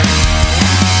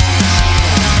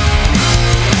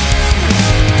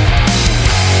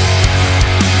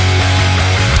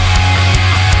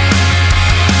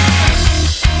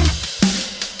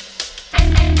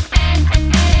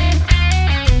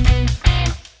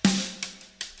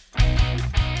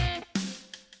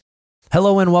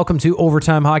Hello and welcome to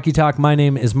Overtime Hockey Talk. My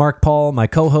name is Mark Paul. My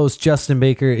co-host Justin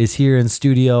Baker is here in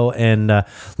studio, and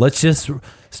let's just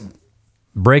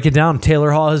break it down.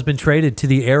 Taylor Hall has been traded to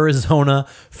the Arizona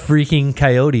freaking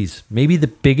Coyotes. Maybe the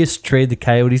biggest trade the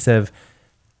Coyotes have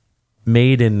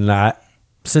made in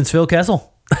since Phil Kessel.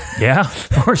 Yeah,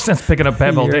 or since picking up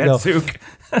Pavel Datsyuk.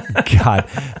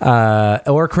 God.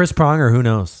 Or Chris Pronger, who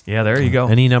knows? Yeah, there you go.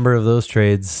 Any number of those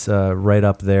trades right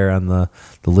up there on the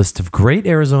list of great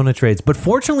Arizona trades. But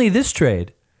fortunately, this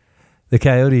trade, the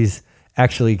Coyotes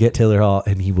actually get Taylor Hall,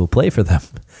 and he will play for them.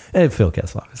 And Phil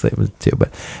Kessel, obviously, too.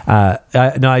 But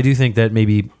I do think that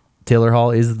maybe Taylor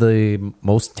Hall is the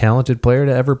most talented player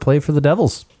to ever play for the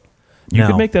Devils. You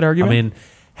could make that argument. I mean,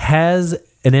 has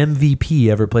an MVP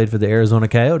ever played for the Arizona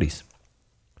Coyotes?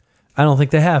 I don't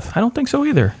think they have. I don't think so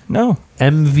either. No.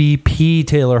 MVP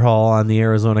Taylor Hall on the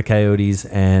Arizona Coyotes,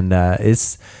 and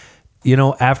it's,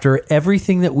 after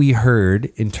everything that we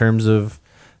heard in terms of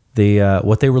the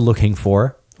what they were looking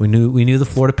for, we knew the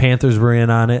Florida Panthers were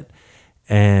in on it,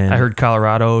 and I heard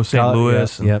Colorado, St.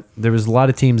 Louis. Yep. There was a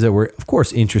lot of teams that were, of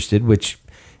course, interested. Which,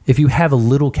 if you have a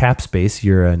little cap space,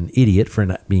 you're an idiot for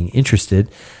not being interested.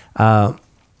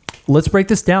 Let's break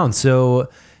this down. So,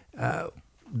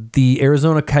 the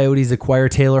Arizona Coyotes acquire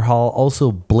Taylor Hall,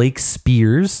 also Blake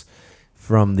Spears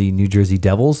from the New Jersey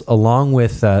Devils, along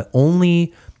with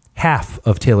only half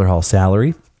of Taylor Hall's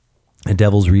salary. The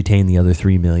Devils retain the other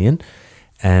 $3 million,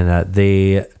 and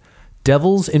the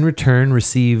Devils in return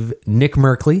receive Nick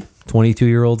Merkley,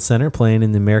 22-year-old center playing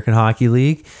in the American Hockey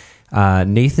League,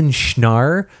 Nathan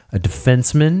Schnarr, a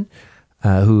defenseman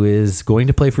who is going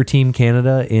to play for Team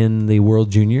Canada in the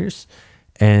World Juniors,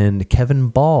 and Kevin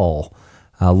Ball,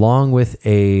 along with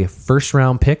a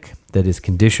first-round pick that is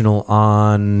conditional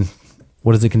on...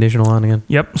 What is it conditional on again?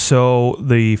 Yep. So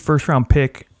the first-round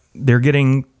pick, they're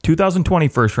getting 2020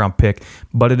 first-round pick,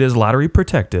 but it is lottery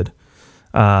protected.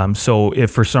 So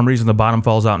if for some reason the bottom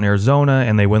falls out in Arizona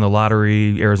and they win the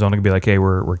lottery, Arizona can be like, hey,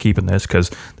 we're keeping this because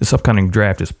this upcoming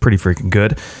draft is pretty freaking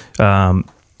good.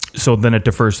 So then it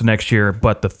defers to next year.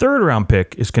 But the third-round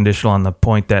pick is conditional on the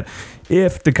point that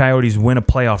if the Coyotes win a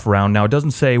playoff round, now it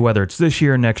doesn't say whether it's this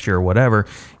year, next year, or whatever.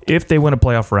 If they win a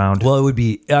playoff round... Well, it would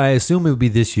be... I assume it would be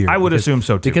this year. I would assume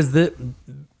so, too. Because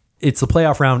it's the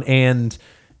playoff round and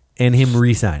him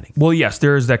re-signing. Well, yes,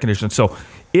 there is that condition. So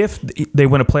if they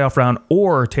win a playoff round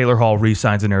or Taylor Hall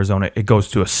re-signs in Arizona, it goes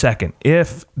to a second.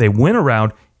 If they win a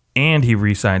round and he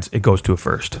re-signs, it goes to a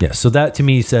first. Yeah, so that to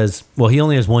me says, well, he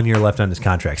only has 1 year left on his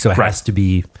contract, so it has to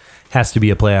be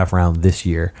a playoff round this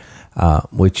year,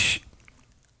 which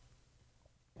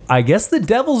I guess the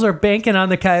Devils are banking on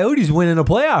the Coyotes winning a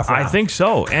playoff round. I think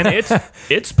so, and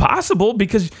it's possible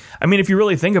because, I mean, if you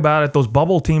really think about it, those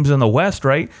bubble teams in the West,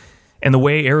 right, and the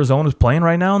way Arizona's playing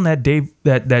right now in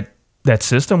that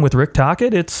system with Rick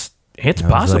Tocchet, it's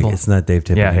possible. Like, it's not Dave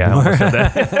Tippett anymore. I said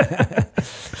that.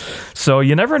 So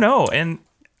you never know. And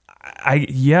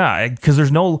because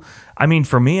there's no, I mean,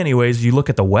 for me anyways, you look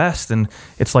at the West and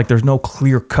it's like there's no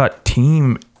clear-cut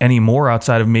team anymore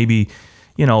outside of maybe,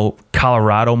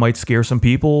 Colorado might scare some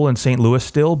people and St. Louis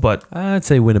still, but I'd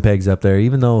say Winnipeg's up there,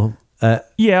 even though,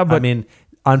 but I mean,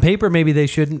 on paper maybe they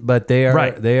shouldn't, but they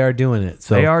are They are doing it.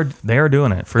 So they are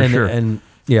doing it for sure. And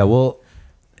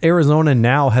Arizona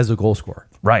now has a goal scorer.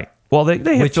 Right. Well, they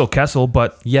hit Phil Kessel,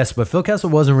 but... Yes, but Phil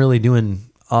Kessel wasn't really doing...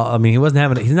 he's not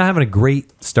having a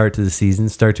great start to the season,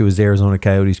 start to his Arizona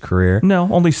Coyotes career.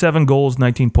 No, only 7 goals,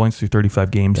 19 points through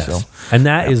 35 games. Yes. So. And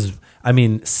that is...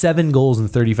 7 goals in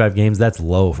 35 games, that's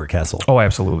low for Kessel. Oh,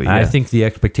 absolutely. Yeah. I think the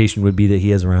expectation would be that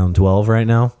he has around 12 right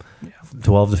now,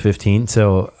 12 to 15.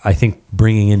 So I think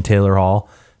bringing in Taylor Hall,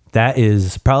 that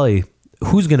is probably...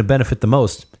 Who's going to benefit the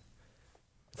most?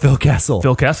 Phil Kessel.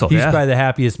 He's probably the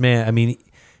happiest man. I mean...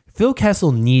 Phil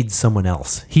Kessel needs someone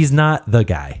else. He's not the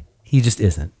guy. He just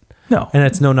isn't. No. And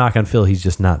that's no knock on Phil. He's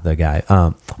just not the guy.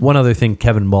 One other thing,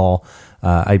 Kevin Ball.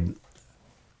 The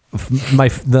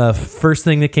first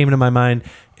thing that came to my mind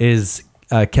is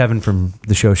Kevin from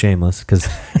the show Shameless, because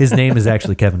his name is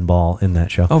actually Kevin Ball in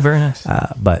that show. Oh, very nice.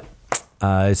 But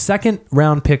second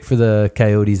round pick for the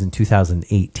Coyotes in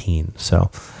 2018.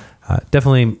 So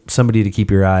definitely somebody to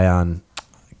keep your eye on.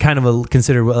 Kind of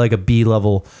considered like a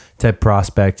B-level type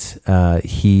prospect.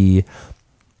 He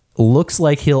looks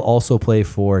like he'll also play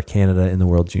for Canada in the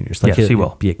World Juniors. Like yes, he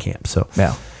will be at camp. So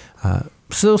yeah.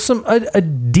 So a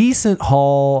decent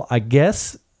haul, I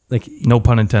guess. Like no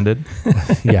pun intended.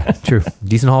 Yeah, true.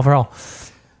 Decent haul for all.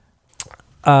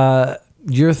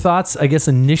 Your thoughts, I guess,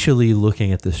 initially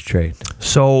looking at this trade.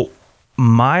 So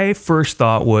my first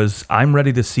thought was I'm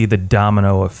ready to see the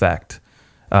domino effect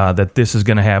that this is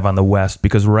going to have on the West,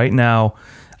 because right now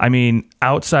I mean,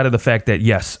 outside of the fact that,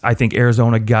 yes, I think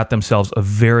Arizona got themselves a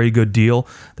very good deal,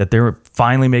 that they're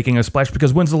finally making a splash,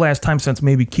 because when's the last time since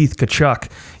maybe Keith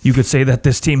Kachuk you could say that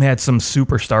this team had some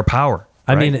superstar power?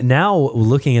 I right? mean, now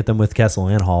looking at them with Kessel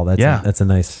and Hall, that's a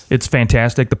nice. It's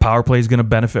fantastic. The power play is going to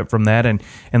benefit from that, and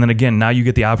then again, now you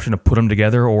get the option to put them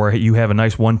together, or you have a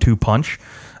nice 1-2 punch.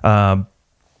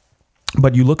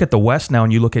 But you look at the West now,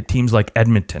 and you look at teams like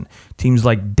Edmonton, teams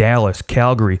like Dallas,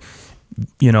 Calgary.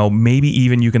 Maybe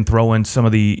even you can throw in some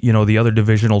of the the other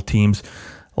divisional teams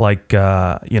like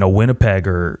Winnipeg,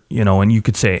 or and you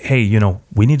could say, hey,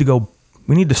 we need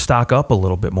to stock up a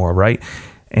little bit more, right?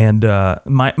 And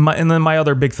my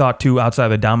other big thought too, outside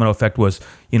of the domino effect, was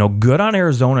good on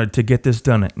Arizona to get this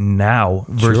done now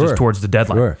versus towards the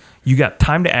deadline. Sure. You got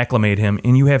time to acclimate him,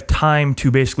 and you have time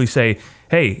to basically say,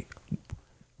 hey,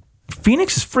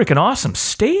 Phoenix is freaking awesome.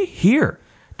 Stay here.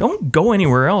 Don't go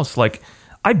anywhere else. Like,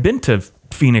 I've been to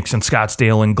Phoenix and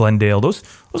Scottsdale and Glendale. Those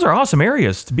are awesome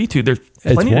areas to be to. There's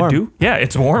plenty to do. Yeah,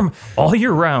 it's warm all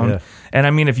year round. Yeah. And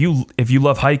I mean, if you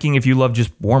love hiking, if you love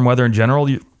just warm weather in general,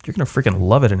 you're gonna freaking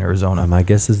love it in Arizona. My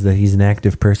guess is that he's an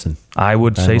active person. I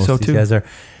would say so too. These guys are.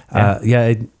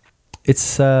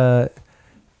 It's.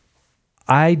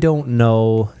 I don't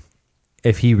know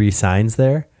if he resigns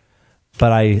there,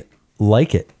 but I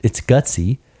like it. It's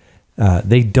gutsy.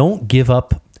 They don't give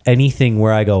up anything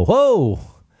where I go, whoa,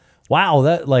 wow,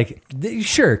 that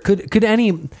sure. Could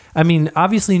any, I mean,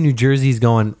 obviously New Jersey's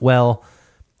going, well,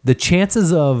 the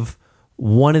chances of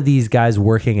one of these guys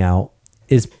working out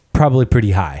is probably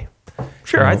pretty high.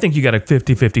 Sure. I think you got a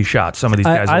 50-50 shot. Some of these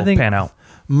guys will pan out.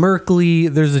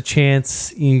 Merkley, there's a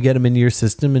chance you get him into your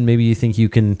system, and maybe you think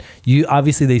you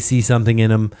obviously they see something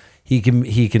in him. He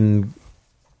can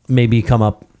maybe come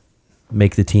up,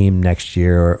 make the team next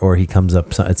year, or he comes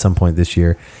up at some point this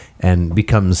year and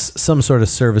becomes some sort of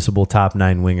serviceable top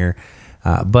 9 winger.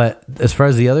 But as far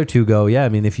as the other two go, yeah, I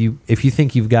mean, if you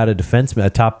think you've got a defenseman, a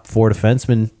top 4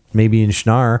 defenseman, maybe in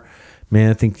Schnarr,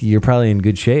 man, I think you're probably in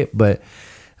good shape. But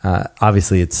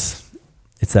obviously, it's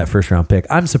that first round pick.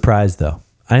 I'm surprised though.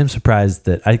 I am surprised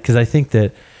because I think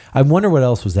that I wonder what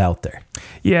else was out there.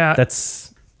 Yeah,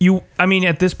 that's you. I mean,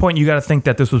 at this point, you got to think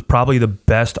that this was probably the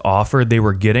best offer they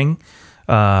were getting.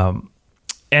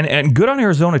 And good on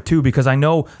Arizona too, because I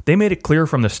know they made it clear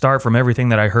from the start, from everything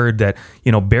that I heard, that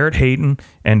Barrett Hayton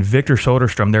and Victor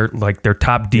Soderstrom, their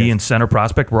top D and center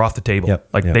prospect, were off the table.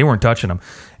 They weren't touching them.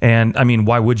 And I mean,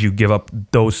 why would you give up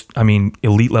those? I mean,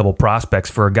 elite level prospects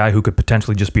for a guy who could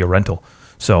potentially just be a rental?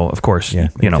 So of course,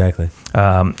 exactly.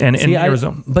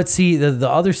 Arizona. But see, the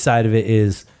other side of it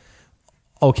is,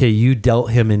 okay, you dealt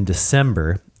him in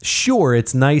December. Sure,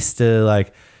 it's nice to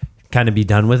kind of be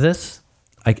done with this.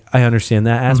 I understand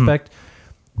that aspect.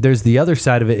 Mm-hmm. There's the other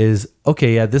side of it is,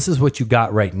 okay, yeah, this is what you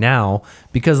got right now,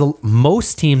 because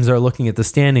most teams are looking at the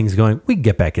standings going, we can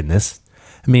get back in this.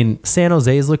 I mean, San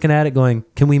Jose is looking at it going,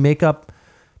 can we make up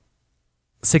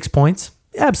 6 points?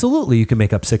 Yeah, absolutely, you can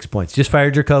make up 6 points. Just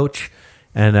fired your coach,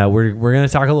 and we're going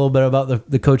to talk a little bit about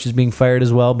the coaches being fired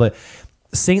as well, but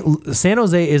San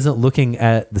Jose isn't looking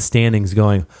at the standings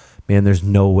going, man, there's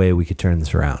no way we could turn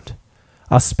this around.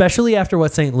 Especially after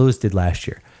what St. Louis did last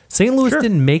year. St. Louis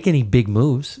didn't make any big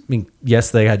moves. I mean, yes,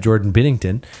 they got Jordan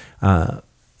Binnington.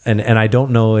 And I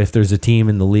don't know if there's a team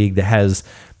in the league that has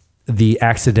the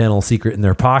accidental secret in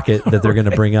their pocket that they're going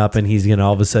to bring up and he's going to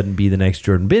all of a sudden be the next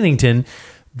Jordan Binnington.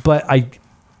 But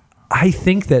I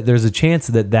think that there's a chance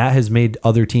that has made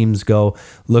other teams go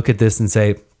look at this and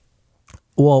say,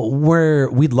 well,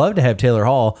 we'd love to have Taylor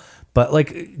Hall, but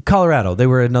like Colorado, they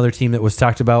were another team that was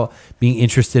talked about being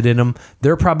interested in them.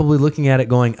 They're probably looking at it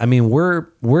going, I mean,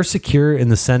 we're secure in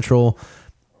the Central.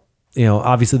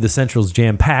 Obviously the Central's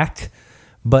jam-packed,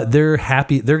 but they're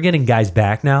happy. They're getting guys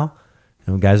back now.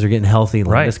 Guys are getting healthy.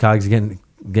 Landeskog's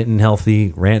getting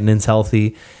healthy. Rantanen's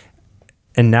healthy.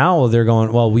 And now they're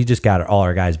going, well, we just got all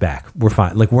our guys back. We're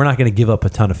fine. Like, we're not going to give up a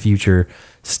ton of future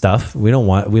stuff. We don't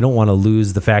want to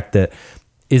lose the fact that,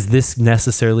 is this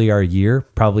necessarily our year?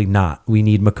 Probably not. We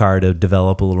need Makar to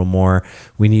develop a little more.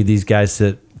 We need these guys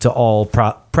to all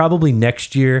probably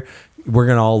next year. We're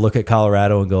going to all look at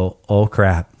Colorado and go, oh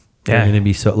crap. They're going to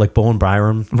be so like Bowen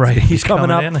Byram. Right. He's coming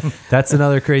up. That's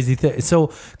another crazy thing.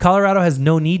 So Colorado has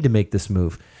no need to make this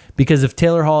move, because if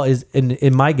Taylor Hall is,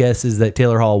 and my guess is that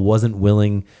Taylor Hall wasn't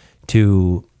willing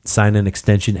to sign an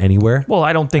extension anywhere. Well,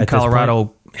 I don't think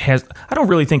Colorado I don't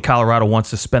really think Colorado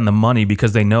wants to spend the money,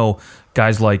 because they know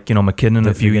guys like, McKinnon in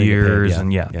a few years,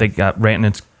 and they got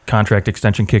Rantanen's contract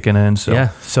extension kicking in. So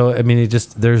so I mean,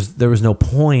 there was no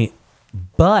point,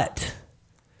 but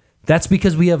that's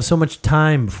because we have so much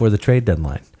time before the trade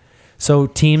deadline. So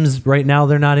teams right now,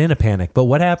 they're not in a panic. But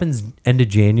what happens end of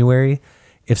January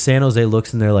if San Jose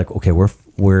looks and they're like, okay, or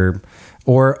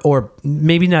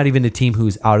maybe not even a team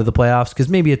who's out of the playoffs, because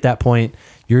maybe at that point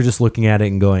you're just looking at it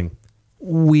and going,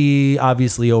 we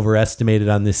obviously overestimated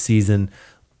on this season.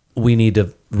 We need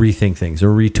to rethink things or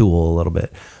retool a little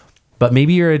bit. But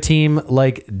maybe you're a team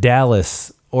like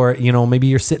Dallas, or maybe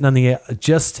you're sitting on the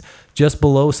just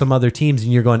below some other teams,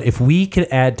 and you're going, if we could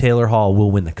add Taylor Hall,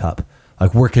 we'll win the cup.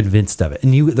 Like, we're convinced of it.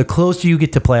 And the closer you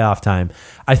get to playoff time,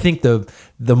 I think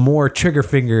the more trigger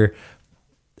finger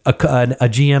a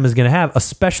GM is going to have,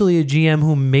 especially a GM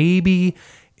who maybe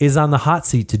is on the hot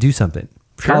seat to do something.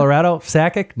 Sure. Colorado,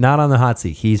 Sakic, not on the hot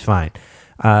seat. He's fine.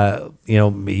 You're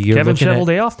Kevin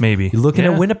Cheveldayoff, maybe. You're looking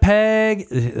at Winnipeg.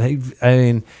 I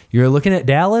mean, you're looking at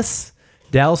Dallas.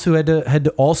 Dallas, who had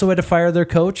to fire their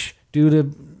coach due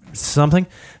to something.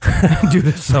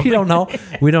 We don't know.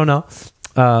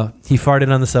 He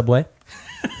farted on the subway.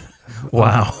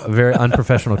 Wow. Very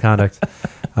unprofessional conduct.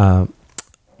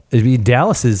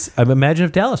 Imagine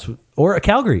if Dallas or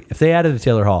Calgary, if they added a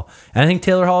Taylor Hall. And I think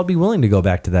Taylor Hall would be willing to go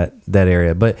back to that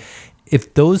area. But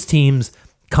if those teams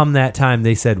come that time,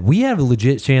 they said, we have a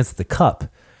legit chance at the cup,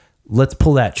 let's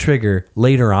pull that trigger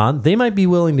later on, they might be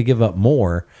willing to give up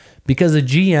more, because a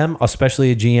GM,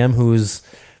 especially a GM who's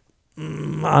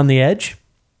on the edge,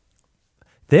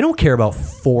 they don't care about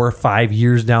 4 or 5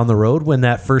 years down the road when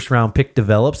that first round pick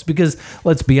develops, because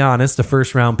let's be honest, the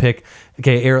first round pick,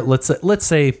 okay, let's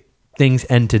say things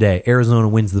end today. Arizona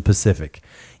wins the Pacific.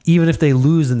 Even if they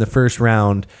lose in the first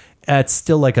round, that's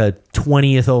still like a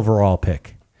 20th overall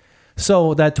pick.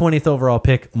 So that 20th overall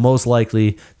pick, most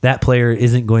likely that player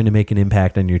isn't going to make an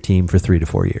impact on your team for 3 to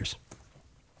 4 years.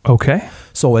 Okay.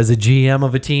 So as a GM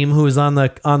of a team who is on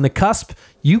the cusp,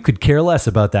 you could care less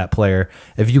about that player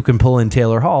if you can pull in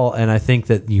Taylor Hall. And I think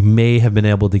that you may have been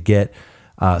able to get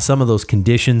some of those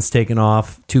conditions taken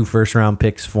off, 2 first-round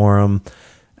picks for him.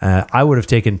 I would have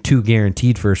taken 2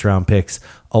 guaranteed first-round picks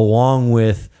along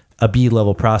with a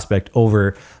B-level prospect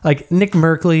over, like, Nick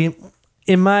Merkley.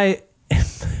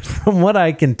 From what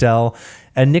I can tell,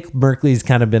 and Nick Merkley's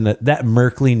kind of been that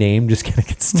Merkley name just kind of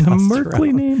gets tossed around. The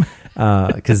Merkley name.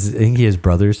 Because I think he has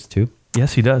brothers too.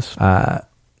 Yes, he does. I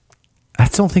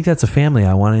don't think that's a family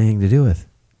I want anything to do with.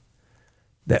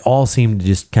 They all seem to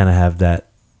just kind of have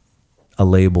a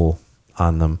label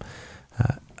on them.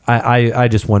 I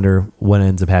just wonder what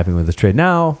ends up happening with this trade.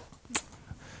 Now,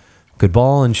 could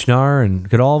Ball and Schnarr and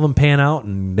could all of them pan out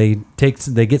and they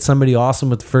get somebody awesome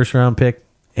with the first round pick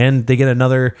and they get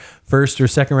another first or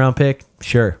second round pick?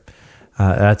 Sure.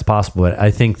 That's possible. But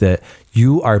I think that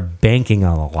you are banking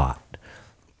on a lot.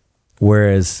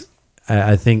 Whereas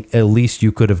I think at least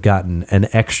you could have gotten an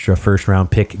extra first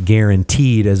round pick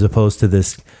guaranteed, as opposed to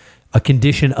a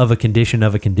condition of a condition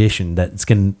of a condition that's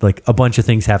going to, like, a bunch of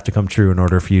things have to come true in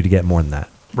order for you to get more than that.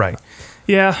 Right.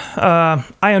 Yeah.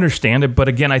 I understand it. But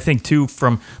again, I think too,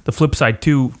 from the flip side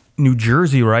too, New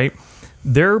Jersey, right?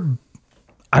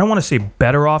 I don't want to say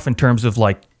better off in terms of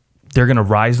like they're going to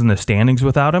rise in the standings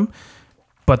without him,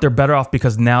 but they're better off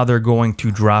because now they're going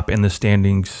to drop in the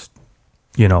standings,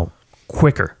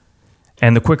 quicker.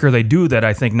 And the quicker they do that,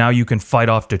 I think now you can fight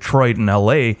off Detroit and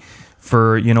LA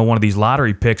for, one of these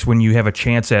lottery picks when you have a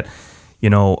chance at,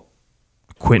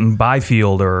 Quentin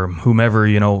Byfield or whomever,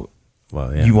 you want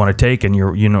to take, and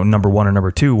you're, number 1 or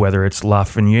number 2, whether it's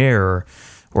Lafreniere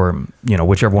or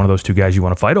whichever one of those 2 guys you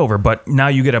want to fight over. But now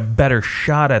you get a better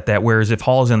shot at that. Whereas if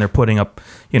Hall's in there putting up,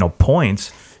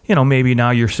 points, maybe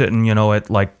now you're sitting, at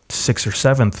like 6th or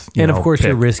 7th. And of course, pick.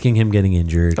 you're risking him getting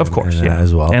injured. Of course, and yeah,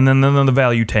 as well. And then the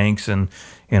value tanks, and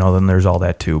then there's all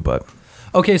that too. But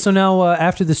okay, so now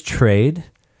after this trade,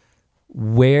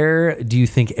 where do you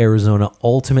think Arizona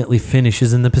ultimately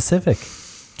finishes in the Pacific?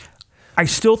 I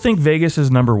still think Vegas is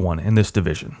number 1 in this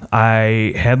division.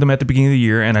 I had them at the beginning of the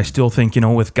year, and I still think,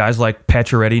 with guys like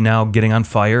Pacioretty now getting on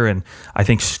fire, and I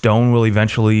think Stone will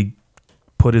eventually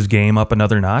put his game up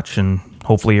another notch, and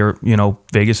hopefully,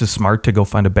 Vegas is smart to go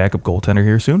find a backup goaltender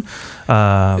here soon.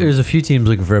 There's a few teams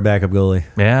looking for a backup goalie.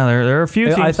 Yeah, there are a few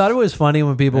teams. I thought it was funny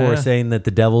when people were saying that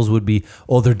the Devils would be,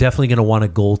 they're definitely going to want a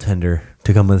goaltender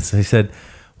to come with us. I said,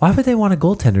 why would they want a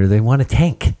goaltender? They want a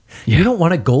tank. Yeah. You don't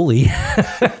want a goalie.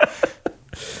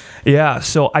 Yeah,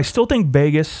 so I still think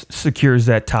Vegas secures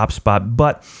that top spot,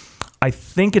 but I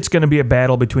think it's going to be a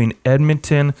battle between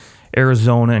Edmonton,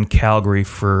 Arizona, and Calgary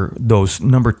for those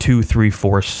number 2, 3,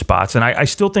 4 spots. And I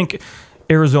still think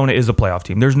Arizona is a playoff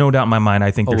team. There's no doubt in my mind. I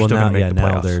think they're still going to make the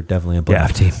playoffs. Now they're definitely a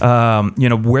playoff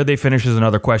team. Where they finish is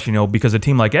another question, because a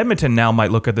team like Edmonton now might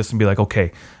look at this and be like,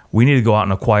 okay, we need to go out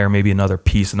and acquire maybe another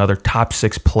piece, another top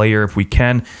 6 player if we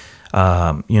can.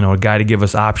 A guy to give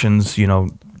us options.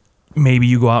 Maybe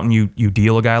you go out and you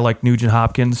deal a guy like Nugent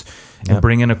Hopkins and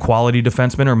bring in a quality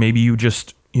defenseman, or maybe you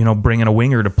just bring in a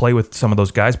winger to play with some of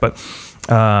those guys. But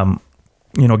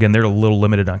again, they're a little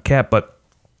limited on cap, but.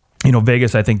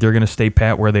 Vegas, I think they're going to stay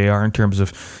pat where they are in terms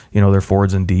of, their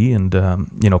forwards and D. And,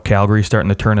 Calgary's starting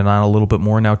to turn it on a little bit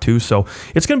more now, too. So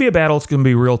it's going to be a battle. It's going to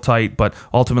be real tight. But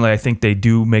ultimately, I think they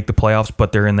do make the playoffs,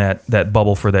 but they're in that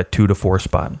bubble for that 2 to 4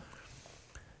 spot.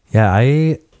 Yeah,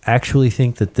 I actually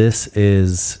think that this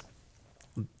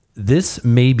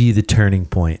may be the turning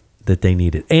point that they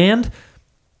needed. And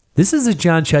this is a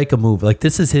John Chaika move. Like,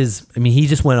 this is his... he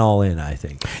just went all in, I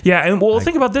think. Yeah, and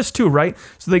think about this, too, right?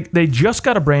 So they just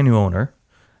got a brand new owner.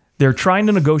 They're trying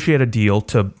to negotiate a deal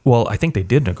to... Well, I think they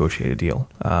did negotiate a deal.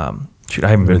 I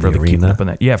haven't been really keeping up on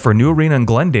that. Yeah, for a new arena in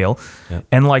Glendale. Yep.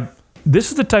 And,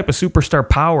 this is the type of superstar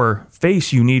power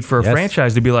face you need for a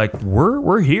franchise to be like,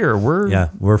 we're here.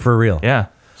 We're for real. Yeah,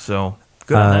 so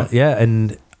good on that. Yeah,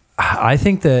 and I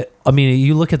think that...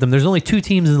 you look at them. There's only 2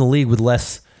 teams in the league with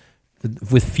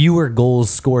fewer goals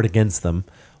scored against them.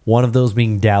 One of those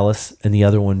being Dallas, and the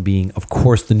other one being, of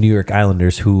course, the New York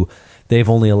Islanders, who they've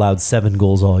only allowed 7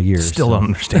 goals all year. Still don't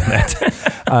understand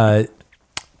that.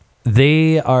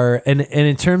 They are, and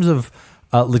in terms of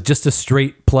just a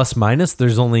straight plus minus,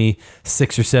 there's only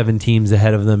 6 or 7 teams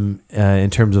ahead of them in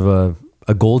terms of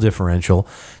a goal differential.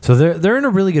 So they're in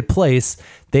a really good place.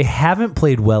 They haven't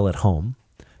played well at home.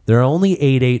 They're only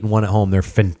 8-8-1 at home. They're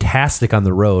fantastic on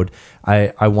the road.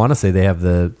 I want to say they have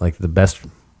the best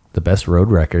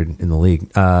road record in the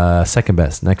league, second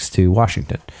best next to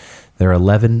Washington. They're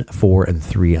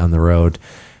 11-4-3 on the road.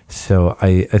 So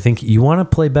I think you want to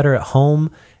play better at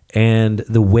home, and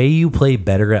the way you play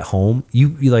better at home, you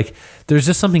like. There's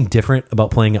just something different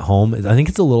about playing at home. I think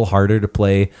it's a little harder to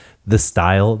play the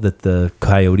style that the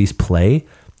Coyotes play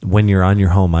when you're on your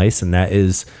home ice, and that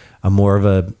is. More of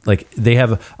a, they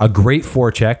have a great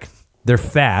forecheck. They're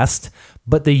fast,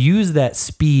 but they use that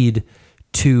speed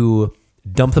to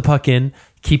dump the puck in,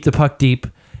 keep the puck deep,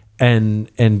 and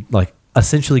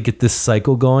essentially get this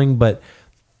cycle going. But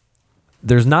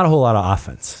there's not a whole lot of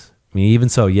offense. Even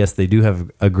so, yes, they do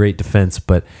have a great defense,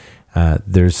 but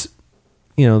there's,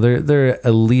 they're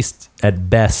at least at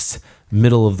best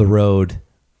middle of the road,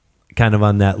 kind of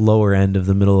on that lower end of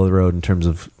the middle of the road in terms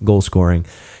of goal scoring.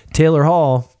 Taylor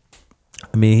Hall.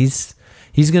 He's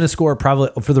going to score probably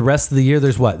for the rest of the year.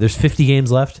 There's 50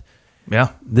 games left. Yeah,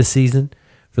 this season.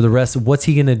 For the rest, what's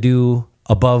he going to do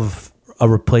above a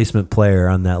replacement player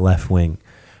on that left wing?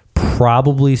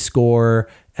 Probably score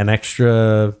an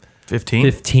extra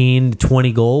 15 to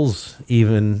 20 goals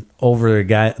even over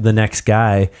the next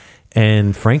guy.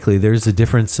 And frankly, there's a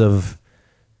difference of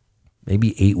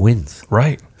maybe 8 wins.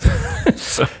 Right.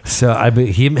 So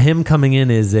him coming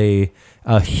in is a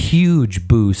huge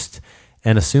boost.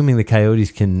 And assuming the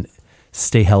Coyotes can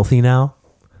stay healthy now,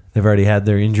 they've already had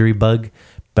their injury bug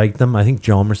bite them. I think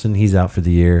Hjalmarsson, he's out for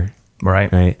the year.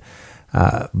 Right.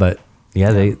 But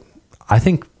I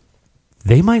think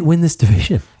they might win this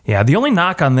division. Yeah, the only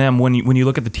knock on them when you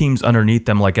look at the teams underneath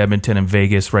them, like Edmonton and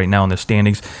Vegas right now in the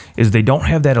standings, is they don't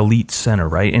have that elite center,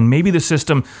 right? And maybe the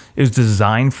system is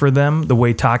designed for them the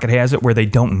way Tocchet has it, where they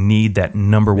don't need that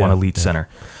number one elite center.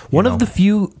 One of the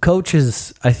few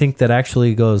coaches, I think, that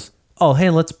actually goes, oh,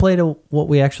 hey, let's play to what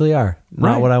we actually are,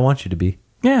 not what I want you to be.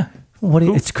 Yeah.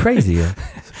 It's crazy. It's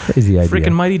a crazy idea.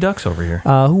 Freaking Mighty Ducks over here.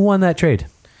 Who won that trade?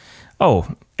 Oh,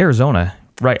 Arizona.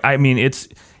 Right.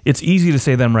 It's easy to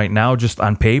say them right now just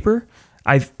on paper.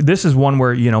 This is one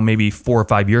where, maybe 4 or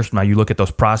 5 years from now, you look at those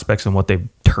prospects and what they've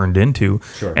turned into,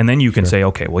 and then you can say,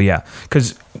 okay, well, yeah.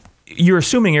 Because you're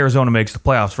assuming Arizona makes the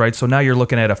playoffs, right? So now you're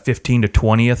looking at a 15 to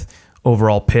 20th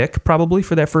overall pick probably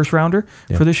for that first rounder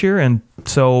for this year, and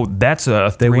so that's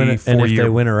a 3-4 year. And if they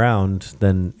win around,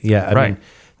 then I mean,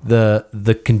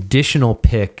 the conditional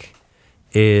pick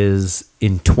is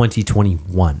in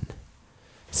 2021.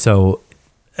 So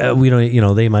we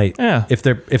don't, they might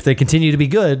if they continue to be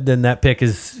good, then that pick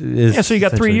is so you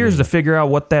got 3 years to figure out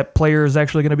what that player is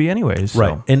actually going to be anyways.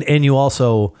 Right, so. and you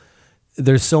also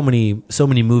there's so many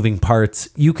moving parts.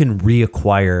 You can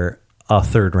reacquire a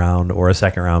third round or a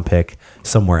second round pick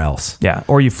somewhere else. Yeah.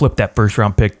 Or you flip that first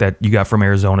round pick that you got from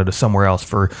Arizona to somewhere else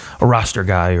for a roster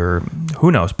guy or who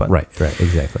knows, but right.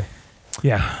 Exactly.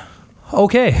 Yeah.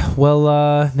 Okay. Well,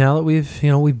 now that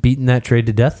we've beaten that trade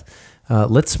to death,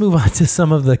 let's move on to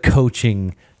some of the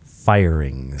coaching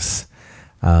firings.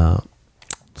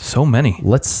 So many.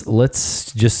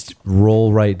 Let's just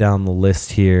roll right down the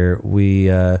list here.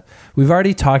 We've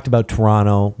already talked about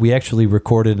Toronto. We actually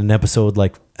recorded an episode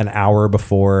like an hour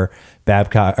before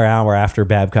Babcock, or an hour after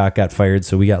Babcock got fired.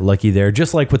 So we got lucky there.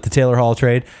 Just like with the Taylor Hall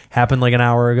trade, happened like an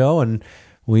hour ago, and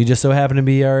we just so happen to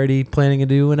be already planning to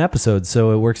do an episode.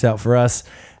 So it works out for us.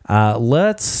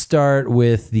 Let's start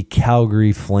with the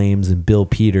Calgary Flames and Bill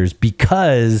Peters,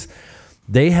 because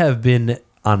they have been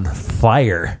on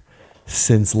fire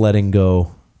since letting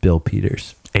go Bill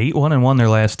Peters. 8-1-1 their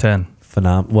last 10.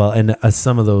 Well, and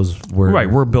some of those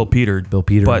were Bill Peter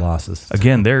losses.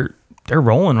 Again, they're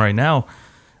rolling right now.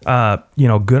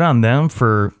 Good on them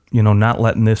for not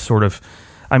letting this sort of.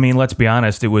 I mean, let's be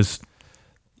honest.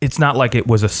 It's not like it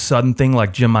was a sudden thing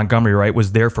like Jim Montgomery, right?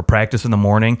 Was there for practice in the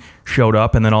morning, showed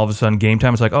up, and then all of a sudden game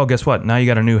time, it's like, oh, guess what? Now you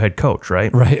got a new head coach,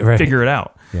 right? Right. Figure it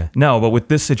out. Yeah. No, but with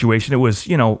this situation, it was,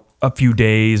 a few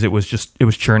days. It was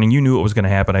churning. You knew it was going to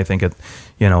happen. I think at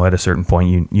a certain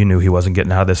point, you knew he wasn't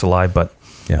getting out of this alive, but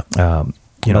yeah. By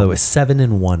the way,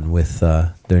 7-1 with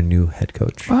their new head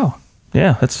coach. Wow.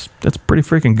 Yeah, that's pretty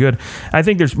freaking good. I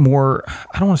think there's more,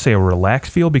 I don't want to say a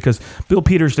relaxed feel, because Bill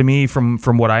Peters, to me, from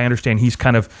what I understand, he's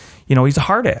kind of, he's a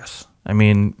hard ass. I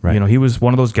mean, right. He was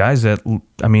one of those guys that,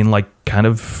 kind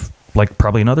of like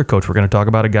probably another coach. We're going to talk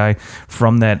about a guy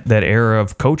from that era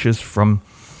of coaches from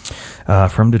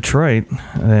Detroit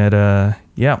that,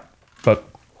 but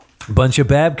bunch of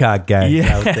Babcock guys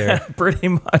out there. Pretty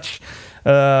much.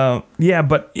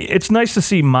 But it's nice to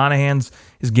see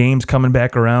his game's coming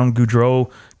back around.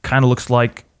 Gaudreau kind of looks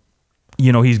like,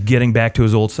 he's getting back to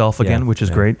his old self again, which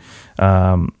is great.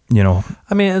 I mean,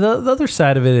 the other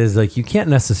side of it is like, you can't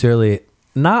necessarily,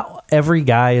 not every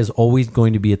guy is always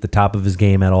going to be at the top of his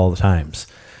game at all the times.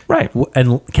 Right.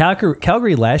 And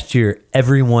Calgary last year,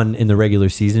 everyone in the regular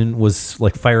season was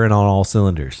like firing on all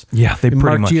cylinders. Yeah, they pretty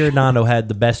Mark much. Giordano had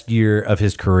the best year of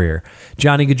his career.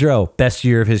 Johnny Gaudreau, best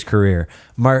year of his career.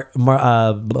 Sean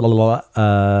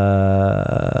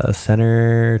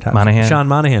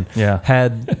Monahan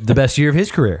had the best year of his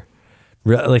career.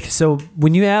 So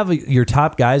when you have your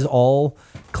top guys all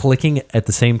clicking at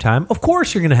the same time, of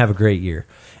course you're going to have a great year.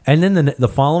 And then the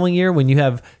following year, when you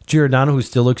have Giordano, who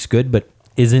still looks good, but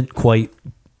isn't quite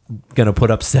going to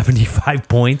put up 75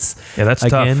 points that's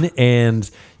again. Tough. And,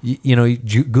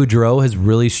 Gaudreau has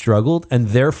really struggled, and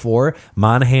therefore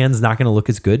Monahan's not going to look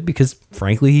as good because,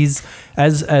 frankly, he's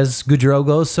as Gaudreau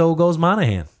goes, so goes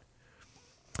Monahan.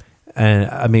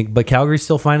 And but Calgary's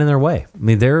still finding their way. I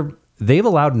mean, they've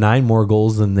allowed 9 more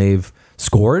goals than they've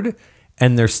scored,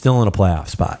 and they're still in a playoff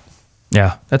spot.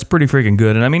 Yeah, that's pretty freaking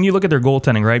good. And I mean, you look at their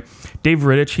goaltending, right? Dave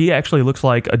Rittich, he actually looks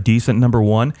like a decent number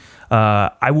one.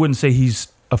 I wouldn't say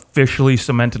he's officially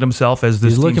cemented himself as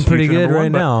this. He's looking pretty good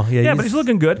right now. Yeah, but he's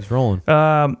looking good. He's rolling.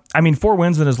 4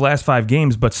 wins in his last 5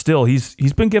 games, but still, he's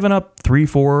been giving up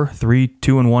 3-4,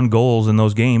 3-2-1 goals in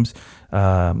those games.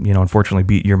 Unfortunately,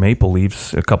 beat your Maple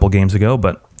Leafs a couple games ago,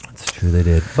 but that's true, they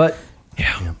did. But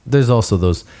there's also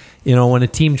those. When a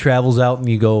team travels out and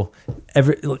you go,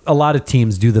 a lot of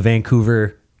teams do the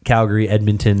Vancouver, Calgary,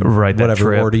 Edmonton,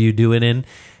 whatever order you do it in.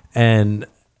 And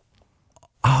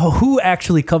who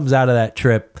actually comes out of that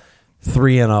trip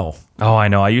 3-0? Oh, I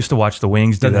know. I used to watch the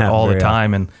Wings do that all the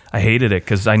time, and I hated it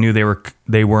because I knew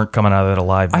they weren't coming out of that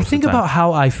alive. I think about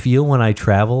how I feel when I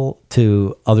travel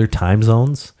to other time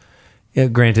zones. Yeah,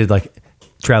 granted, like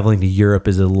traveling to Europe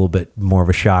is a little bit more of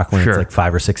a shock when it's like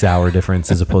 5 or 6 hour difference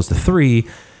as opposed to 3.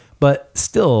 But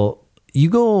still,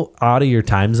 you go out of your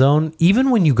time zone,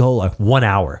 even when you go like 1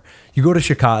 hour. You go to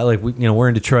Chicago, like we're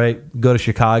in Detroit, go to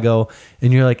Chicago,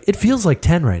 and you're like, it feels like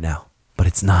 10 right now, but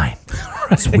it's 9.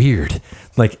 It's weird.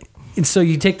 And so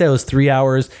you take those 3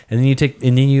 hours, and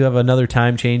then you have another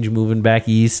time change moving back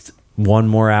east, 1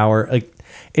 more hour. Like,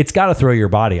 it's got to throw your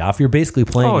body off. You're basically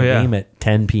playing a game at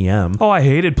 10 p.m. Oh, I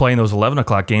hated playing those 11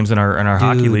 o'clock games in our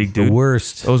hockey league, dude. The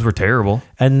worst. Those were terrible.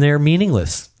 And they're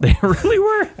meaningless. They really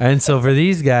were. And so for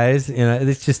these guys,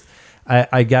 it's just,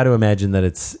 I got to imagine that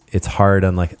it's hard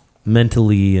on like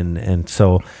mentally. And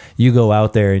so you go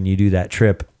out there and you do that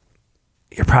trip,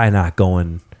 you're probably not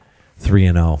going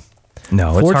 3-0. No, it's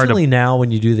hard. Fortunately, now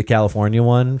when you do the California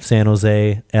one, San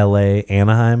Jose, LA,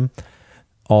 Anaheim,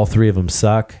 all 3 of them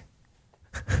suck.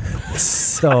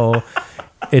 So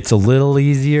it's a little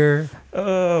easier.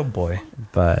 Oh boy.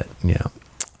 But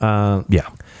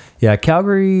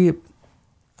Calgary,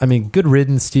 I mean, good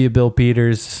riddance to you, Bill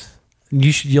Peters.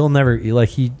 You'll never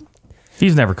he's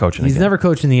never coaching. He's never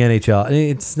coaching the NHL.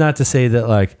 It's not to say that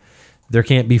like there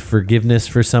can't be forgiveness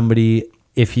for somebody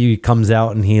if he comes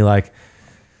out and he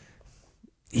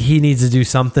needs to do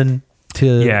something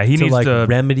to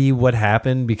remedy what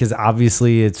happened, because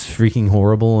obviously it's freaking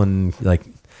horrible, and like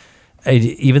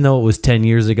even though it was 10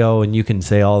 years ago, and you can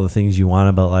say all the things you want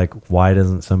about like why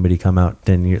doesn't somebody come out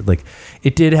 10 years, like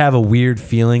it did have a weird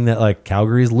feeling that like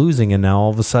Calgary's losing, and now all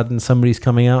of a sudden somebody's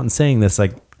coming out and saying this.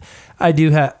 Like I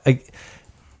do have, like,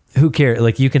 who cares?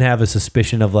 Like you can have a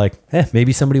suspicion of like,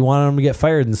 maybe somebody wanted him to get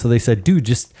fired, and so they said, dude,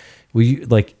 just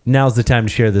like now's the time to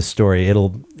share this story.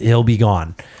 He'll be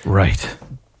gone, right?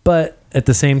 But at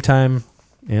the same time,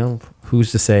 you know,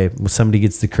 who's to say when somebody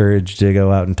gets the courage to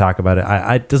go out and talk about it?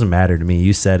 It doesn't matter to me.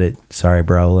 You said it. Sorry,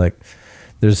 bro. Like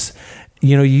there's,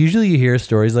 you know, usually you hear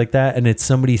stories like that and it's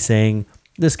somebody saying,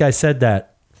 this guy said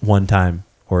that one time,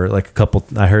 or like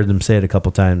I heard them say it a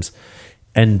couple times,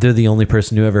 and they're the only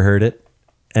person who ever heard it.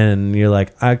 And you're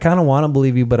like, I kind of want to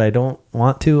believe you, but I don't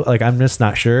want to. Like, I'm just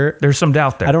not sure. There's some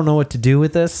doubt there. I don't know what to do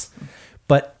with this.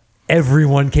 But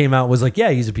everyone came out and was like, yeah,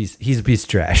 he's a piece of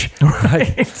trash.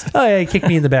 Right. Like, oh yeah, he kicked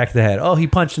me in the back of the head. Oh, he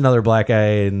punched another black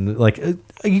guy, and like,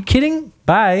 are you kidding?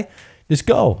 Bye. Just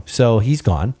go. So he's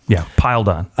gone. Yeah, piled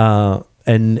on.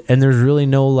 And there's really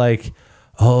no like,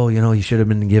 oh, you know, you should have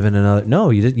been given another.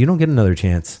 No, you don't get another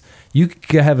chance. You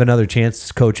could have another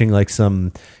chance coaching like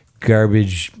some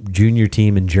garbage junior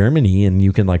team in Germany, and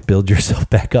you can like build yourself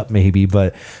back up maybe,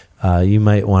 but you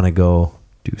might want to go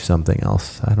do something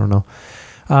else. I don't know.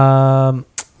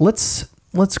 Let's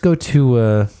go to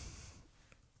a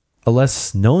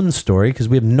less known story, because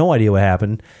we have no idea what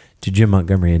happened to Jim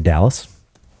Montgomery in Dallas.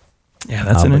 Yeah,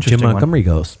 that's an interesting Jim Montgomery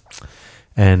goes,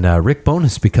 and Rick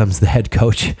Bowness becomes the head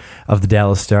coach of the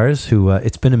Dallas Stars, who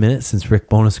it's been a minute since Rick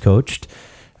Bowness coached,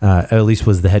 at least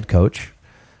was the head coach.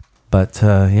 But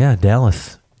yeah,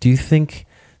 Dallas. Do you think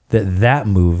that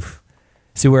move?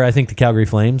 See, where I think the Calgary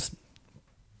Flames,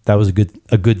 that was a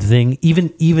good thing.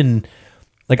 Even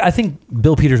like I think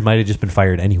Bill Peters might have just been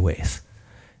fired anyways,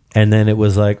 and then it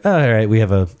was like, oh, all right, we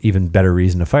have a even better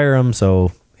reason to fire him,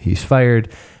 so he's fired.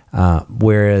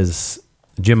 Whereas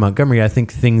Jim Montgomery, I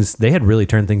think they had really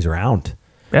turned things around.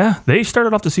 Yeah, they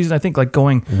started off the season, I think, like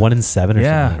going 1-7 or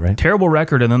something, right? Terrible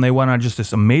record, and then they went on just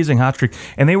this amazing hot streak,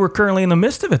 and they were currently in the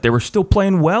midst of it. They were still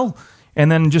playing well,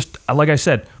 and then just like I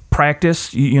said,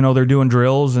 practice. You know, they're doing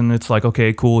drills, and it's like,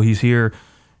 okay, cool, he's here.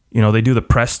 You know, they do the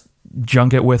press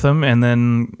junket with him, and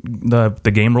then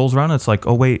the game rolls around. It's like,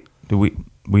 oh wait,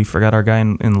 we forgot our guy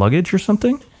in luggage or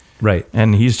something, right?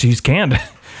 And he's canned.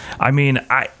 I mean,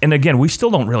 and again, we still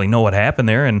don't really know what happened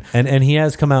there, and he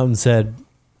has come out and said,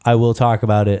 I will talk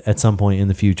about it at some point in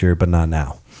the future, but not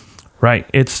now. Right.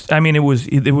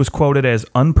 It was quoted as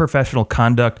unprofessional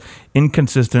conduct,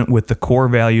 inconsistent with the core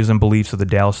values and beliefs of the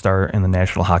Dallas Star and the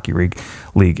National Hockey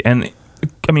League. And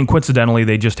I mean, coincidentally,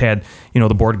 they just had, you know,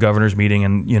 the board of governors meeting,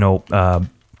 and, you know,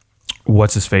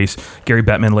 what's his face? Gary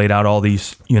Bettman laid out all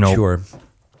these, you know, sure.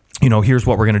 You know, here's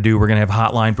what we're going to do. We're going to have a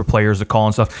hotline for players to call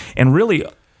and stuff. And really,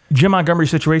 Jim Montgomery's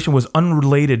situation was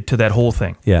unrelated to that whole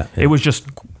thing. Yeah. It was just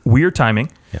weird timing.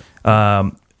 Yeah.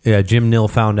 Jim Nill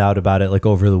found out about it like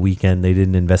over the weekend. They did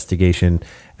an investigation,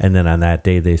 and then on that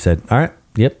day they said, all right,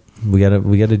 yep, we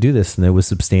gotta do this, and it was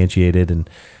substantiated. And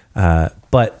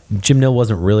but Jim Nill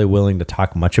wasn't really willing to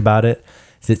talk much about it.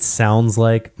 It sounds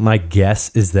like, my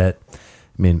guess is that,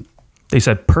 I mean, they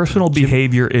said personal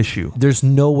behavior issue. There's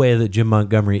no way that Jim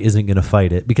Montgomery isn't going to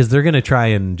fight it, because they're going to try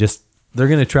and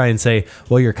say,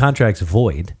 well, your contract's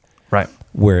void. Right.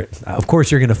 Where, of course,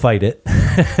 you're going to fight it.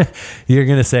 You're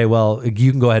going to say, well,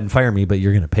 you can go ahead and fire me, but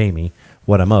you're going to pay me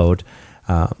what I'm owed.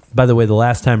 By the way, the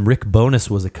last time Rick Bowness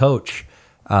was a coach,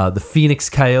 the Phoenix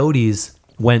Coyotes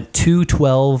went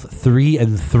 2-12,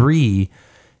 3-3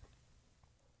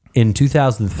 in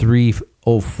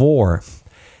 2003-04.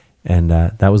 And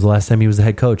that was the last time he was the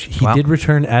head coach. He did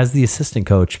return as the assistant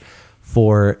coach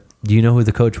for, do you know who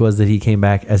the coach was that he came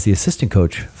back as the assistant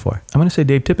coach for? I'm going to say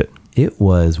Dave Tippett. It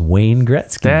was Wayne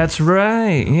Gretzky. That's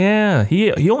right. Yeah.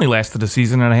 He only lasted a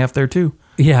season and a half there, too.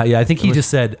 Yeah. I think he just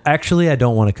said, actually, I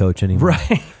don't want to coach anymore. Right.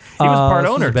 He was part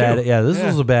owner, too. Yeah, this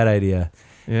was a bad idea.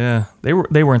 Yeah. They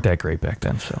weren't that great back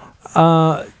then, so.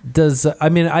 I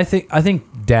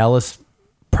think Dallas,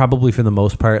 probably for the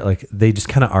most part, like, they just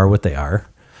kind of are what they are.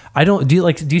 Do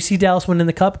you see Dallas winning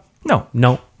the cup? No.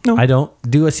 I don't.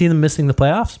 Do I see them missing the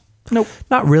playoffs? Nope.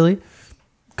 Not really.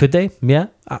 Could they? Yeah.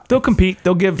 They'll compete.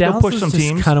 They'll push some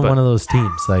teams. Kind of one of those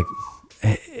teams. Like,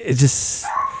 it just,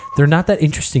 they're not that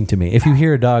interesting to me. If you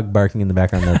hear a dog barking in the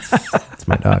background, that's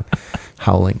my dog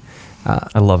howling.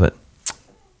 I love it.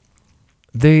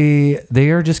 They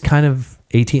are just kind of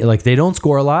 18. Like, they don't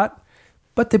score a lot,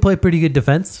 but they play pretty good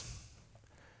defense.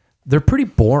 They're pretty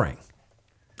boring.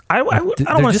 I don't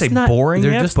want to say boring.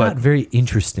 They're just not very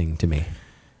interesting to me.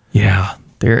 Yeah,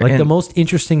 the most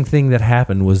interesting thing that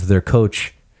happened was their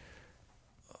coach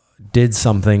did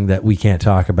something that we can't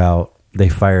talk about they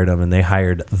fired him and they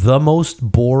hired the most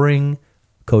boring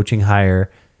coaching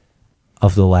hire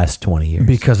of the last 20 years.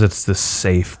 Because it's the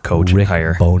safe coaching Rick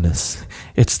hire. Bowness.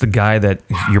 It's the guy that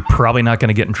you're probably not going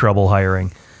to get in trouble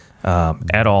hiring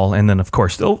at all. And then, of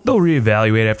course, they'll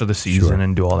reevaluate after the season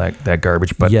and do all that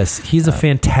garbage. But yes, he's a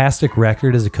fantastic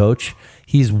record as a coach.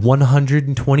 He's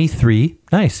 123.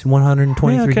 Nice.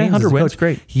 123 yeah, okay, games 100 as a wins. coach.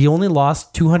 Great. He only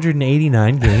lost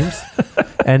 289 games,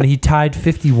 and he tied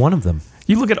 51 of them.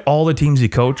 You look at all the teams he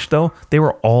coached, though, they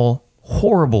were all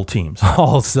horrible teams.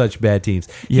 All such bad teams.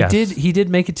 Yes. He did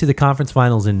make it to the conference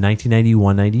finals in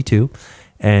 1991-92,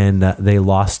 and they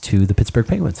lost to the Pittsburgh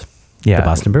Penguins. Yeah, the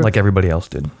Boston Bruins. like everybody else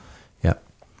did. Yeah.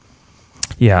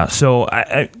 Yeah, so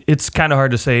it's kind of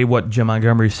hard to say what Jim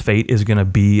Montgomery's fate is going to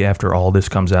be after all this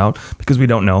comes out because we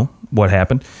don't know what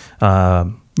happened.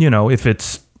 If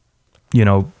it's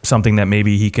something that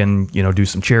maybe he can do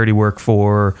some charity work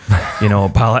for.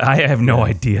 I have no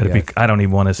idea. I don't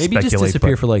even want to Maybe speculate. just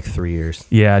disappear for like 3 years.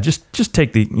 Yeah, just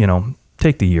take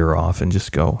the year off and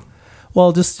just go.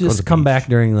 Well, just come back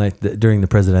during the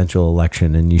presidential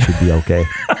election, and you should be okay.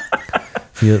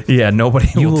 Nobody.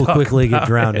 You will talk quickly get about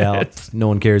drowned it. out. No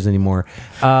one cares anymore.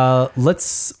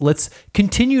 Let's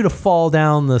continue to fall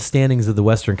down the standings of the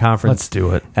Western Conference. Let's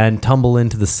do it and tumble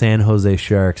into the San Jose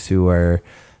Sharks, who are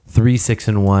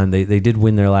 3-6-1. They did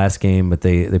win their last game, but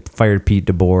they fired Pete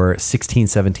DeBoer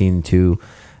 16-17-2.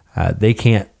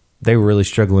 They were really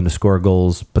struggling to score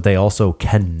goals, but they also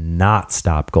cannot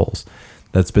stop goals.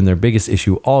 That's been their biggest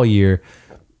issue all year.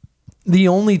 The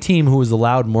only team who has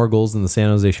allowed more goals than the San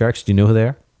Jose Sharks, do you know who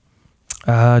they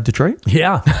are? Detroit?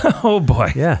 Yeah. Oh,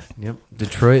 boy. Yeah. Yep.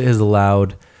 Detroit has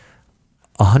allowed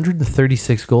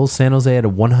 136 goals. San Jose had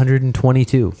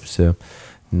 122. So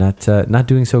not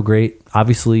doing so great.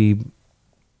 Obviously,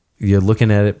 you're looking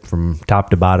at it from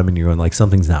top to bottom and you're going like,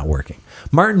 something's not working.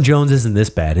 Martin Jones isn't this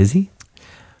bad, is he?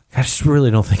 I just really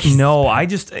don't think he's No,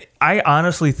 I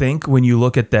honestly think when you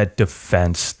look at that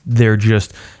defense,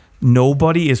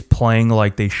 nobody is playing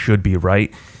like they should be,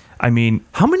 right? I mean,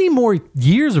 how many more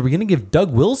years are we going to give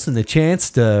Doug Wilson the chance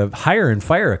to hire and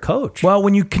fire a coach? well,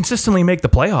 when you consistently make the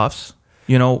playoffs,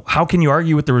 how can you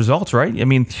argue with the results, right? I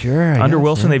mean, Sure, I under guess,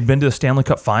 Wilson, yeah. they've been to the Stanley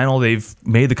Cup final. They've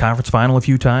made the conference final a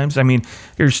few times. I mean,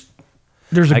 there's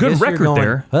a I good guess you're record going,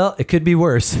 there. Well, it could be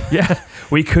worse. Yeah,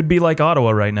 we could be like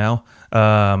Ottawa right now.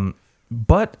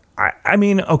 But, I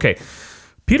mean, okay,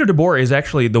 Peter DeBoer is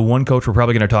actually the one coach we're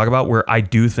probably going to talk about where I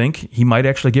do think he might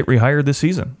actually get rehired this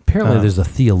season. Apparently, there's a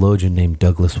theologian named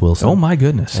Douglas Wilson. Oh, my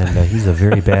goodness. And he's a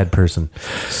very bad person.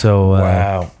 So,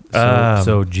 Wow.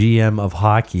 So GM of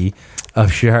hockey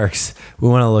of Sharks, we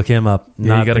want to look him up.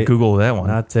 Yeah, you got to Google that one.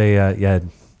 Not a,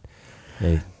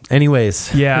 Hey.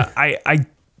 Anyways. Yeah, I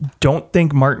don't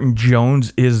think Martin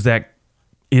Jones is that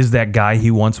guy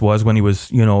he once was when he was,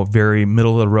 very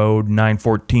middle of the road,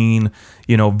 9-14,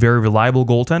 very reliable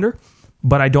goaltender.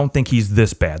 But I don't think he's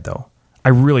this bad, though. I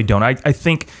really don't. I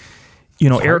think,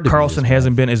 Erik Karlsson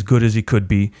hasn't been as good as he could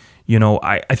be.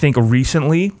 I think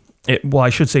recently, I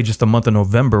should say just the month of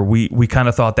November, we kind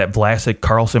of thought that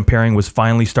Vlasic-Karlsson pairing was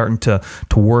finally starting to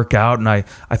work out. And I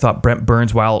thought Brent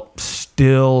Burns, while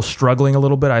still struggling a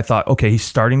little bit, I thought, okay, he's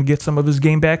starting to get some of his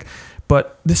game back.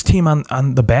 But this team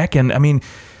on the back end, I mean,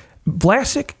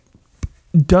 Vlasic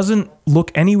doesn't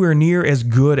look anywhere near as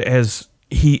good as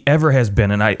he ever has been.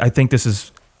 And I think this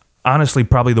is honestly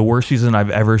probably the worst season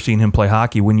I've ever seen him play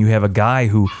hockey when you have a guy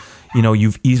who,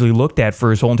 you've easily looked at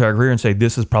for his whole entire career and say,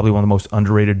 this is probably one of the most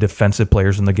underrated defensive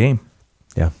players in the game.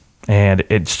 Yeah. And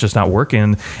it's just not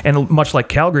working. And much like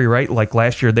Calgary, right? Like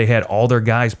last year, they had all their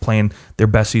guys playing their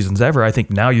best seasons ever. I think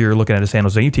now you're looking at a San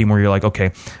Jose team where you're like,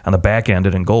 okay, on the back end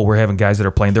and in goal, we're having guys that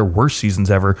are playing their worst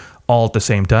seasons ever all at the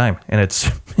same time. And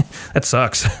that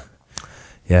sucks.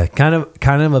 Yeah, kind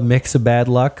of a mix of bad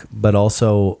luck, but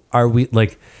also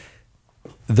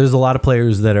there's a lot of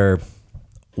players that are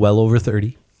well over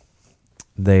 30.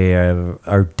 They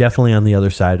are definitely on the other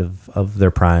side of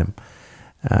their prime.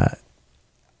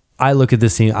 I look at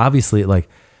this team, obviously, like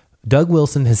Doug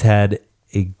Wilson has had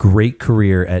a great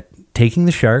career at taking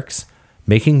the Sharks,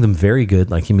 making them very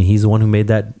good. Like, he's the one who made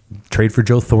that trade for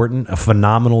Joe Thornton, a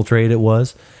phenomenal trade it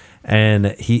was. And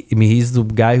he's the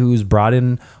guy who's brought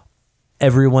in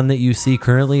everyone that you see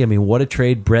currently. I mean, what a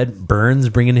trade. Brent Burns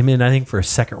bringing him in, I think, for a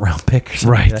second round pick or something.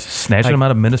 Right. Like that. Snatching him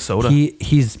out of Minnesota.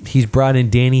 He's brought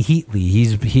in Danny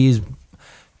Heatley. He's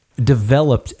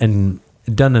developed and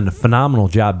done a phenomenal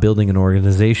job building an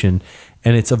organization,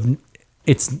 and it's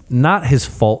not his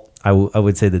fault. I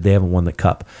would say that they haven't won the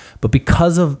cup, but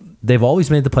because they've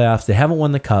always made the playoffs, they haven't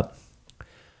won the cup,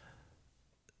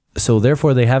 so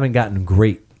therefore they haven't gotten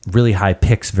great, really high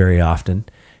picks very often,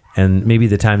 and maybe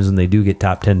the times when they do get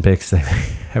top 10 picks, they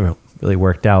haven't really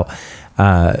worked out.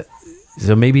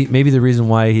 So maybe the reason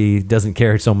why he doesn't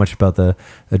care so much about the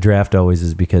draft always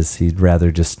is because he'd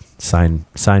rather just sign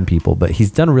people. But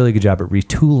he's done a really good job at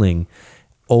retooling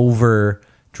over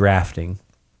drafting.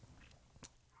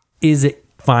 Is it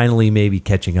finally maybe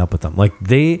catching up with them? Like,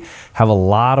 they have a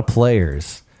lot of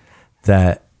players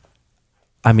that,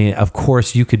 I mean, of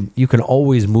course you can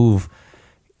always move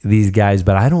these guys,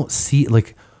 but I don't see,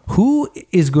 like, who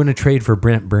is going to trade for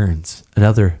Brent Burns?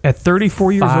 Another at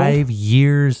 34 years old, 5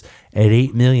 years at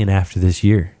 $8 million after this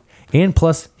year, and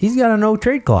plus he's got a no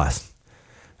trade clause.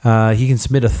 He can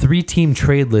submit a 3-team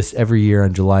trade list every year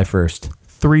on July 1st.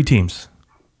 3 teams.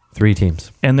 3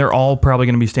 teams, and they're all probably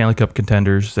going to be Stanley Cup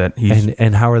contenders. That he's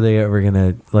and how are they ever going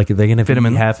to, like? Are they going to fit him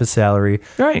in half his salary?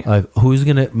 Right. Who's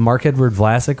going to Mark-Edward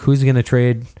Vlasic? Who's going to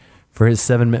trade for his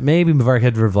 7? Maybe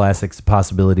Mark-Edward Vlasic's a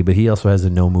possibility, but he also has a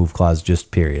no move clause.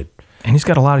 Just period. And he's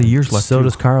got a lot of years left. So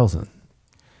does Carlson.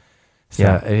 So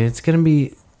yeah, it's going to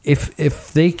be.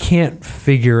 If they can't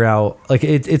figure out, like,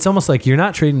 it's almost like you're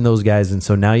not trading those guys, and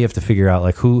so now you have to figure out,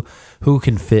 like, who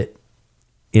can fit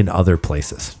in other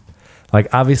places. Like,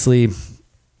 obviously,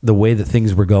 the way that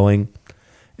things were going,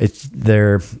 it's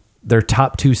their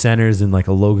top 2 centers in, like,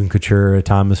 a Logan Couture, a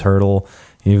Thomas Hertl,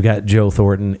 and you've got Joe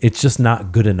Thornton. It's just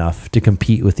not good enough to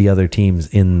compete with the other teams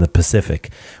in the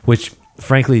Pacific, which,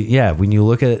 frankly, yeah, when you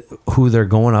look at who they're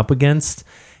going up against,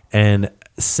 and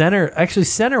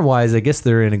center-wise, I guess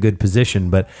they're in a good position,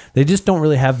 but they just don't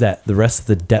really have the rest of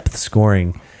the depth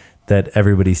scoring that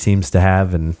everybody seems to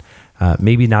have, and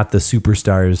maybe not the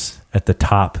superstars at the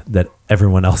top that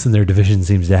everyone else in their division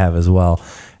seems to have as well.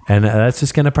 And that's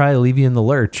just going to probably leave you in the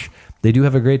lurch. They do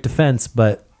have a great defense,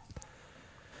 but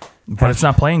it's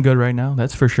not playing good right now.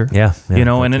 That's for sure. Yeah,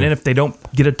 and if they don't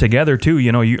get it together too,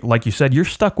 like you said, you're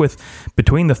stuck with,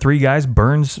 between the 3 guys,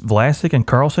 Burns, Vlasic, and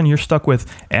Carlson, you're stuck with,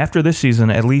 after this season,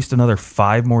 at least another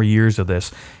 5 more years of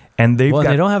this. And they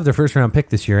don't have their first round pick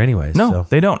this year anyways. No, so.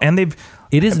 they don't. And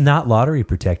it is not lottery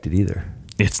protected either.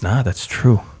 It's not. That's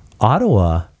true.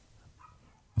 Ottawa,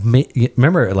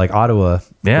 remember, like, Ottawa?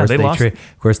 Yeah, they lost.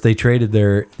 Of course, they traded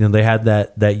their. They had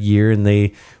that year, and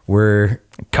they were.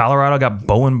 Colorado got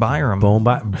Bowen Byram.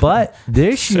 But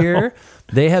this year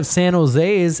they have San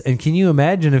Jose's, and can you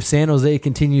imagine if San Jose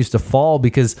continues to fall?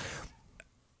 Because,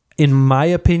 in my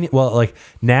opinion, like,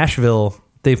 Nashville,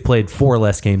 they've played 4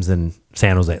 less games than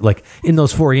San Jose. Like, in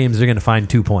those 4 games, they're going to find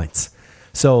 2 points.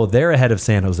 So they're ahead of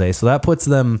San Jose. So that puts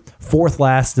them 4th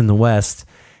last in the West.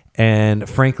 And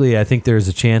frankly, I think there's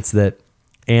a chance that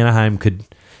Anaheim could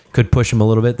push them a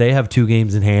little bit. They have 2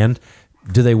 games in hand.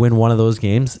 Do they win one of those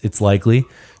games? It's likely.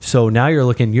 So now you're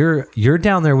looking, you're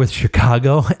down there with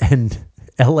Chicago and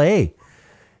LA.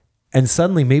 And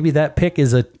suddenly maybe that pick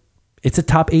it's a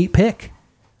top 8 pick.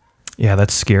 Yeah,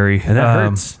 that's scary. And that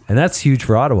hurts. And that's huge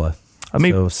for Ottawa.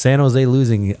 So San Jose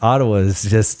losing, Ottawa is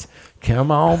just,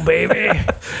 come on, baby.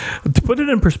 To put it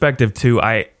in perspective, too,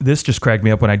 this just cracked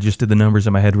me up when I just did the numbers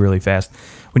in my head really fast.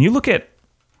 When you look at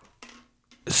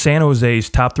San Jose's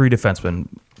top 3 defensemen,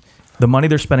 the money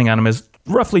they're spending on them is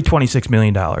roughly $26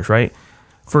 million, right?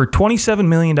 For $27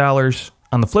 million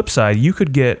on the flip side, you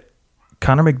could get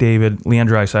Connor McDavid, Leon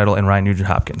Draisaitl, and Ryan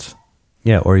Nugent-Hopkins.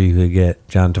 Yeah, or you could get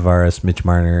John Tavares, Mitch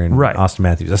Marner, and Austin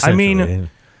Matthews. I mean, a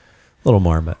little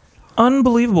more, but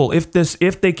unbelievable if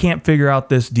they can't figure out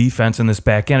this defense and this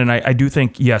back end. And I do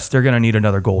think, yes, they're going to need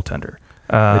another goaltender.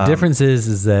 The difference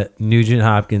is that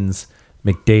Nugent-Hopkins,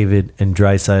 McDavid, and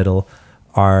Draisaitl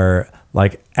are,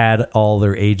 like, add all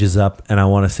their ages up, and I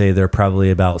want to say they're probably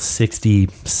about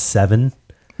 67,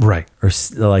 right, or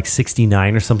like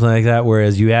 69 or something like that.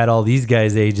 Whereas you add all these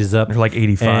guys' ages up, they're like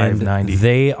 85, 90.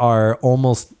 They are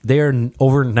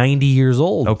over 90 years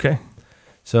old. Okay,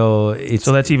 so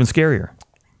that's even scarier.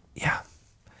 Yeah.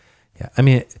 I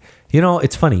mean,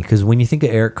 it's funny because when you think of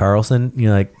Erik Karlsson,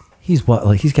 you're like, he's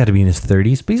got to be in his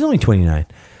 30s, but he's only 29.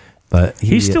 But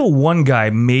he's still one guy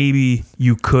maybe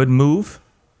you could move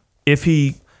if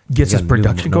he gets his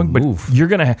production going. But you're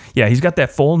gonna, he's got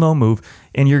that full no move,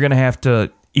 and you're gonna have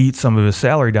to eat some of his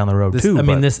salary down the road too. I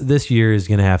mean, this year is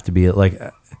gonna have to be like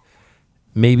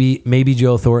maybe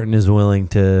Joe Thornton is willing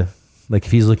to, like,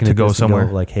 if he's looking to go somewhere,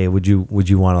 like, hey, would you want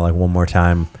to, like, one more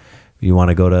time? You want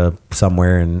to go to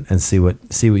somewhere and see what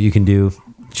you can do.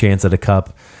 Chance at a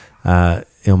cup.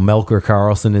 Melker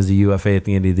Karlsson is a UFA at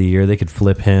the end of the year. They could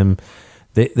flip him.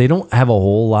 They don't have a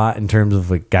whole lot in terms of,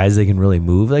 like, guys they can really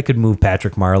move. They could move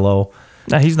Patrick Marleau.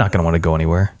 Nah, he's not going to want to go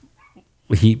anywhere.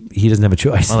 he doesn't have a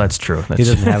choice. Well, that's true. He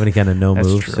doesn't have any kind of no That's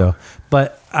move. true. So,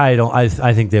 but I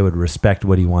think they would respect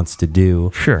what he wants to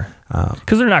do. Sure.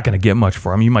 Because they're not going to get much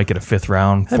for him. You might get a 5th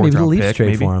round, 4th Maybe the round Leafs pick. trade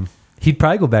Maybe. for him. He'd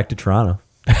probably go back to Toronto.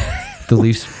 If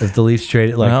the Leafs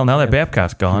traded, like, Well, now that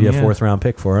Babcock's gone, be a yeah. 4th round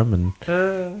pick for him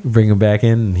and bring him back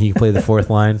in, and he can play the 4th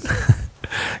line.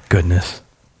 Goodness.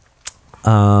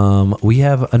 We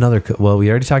have another. Well, we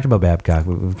already talked about Babcock.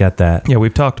 We've got that. Yeah,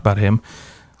 we've talked about him.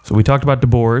 So we talked about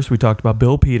DeBoers. We talked about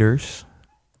Bill Peters.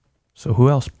 So who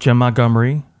else? Jim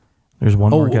Montgomery. There's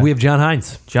one more guy. We have John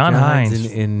Hines. John Hines.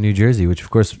 in New Jersey, which of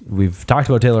course we've talked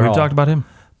about Taylor Hall. We've talked about him.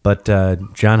 But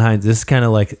John Hines, this is kind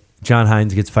of like John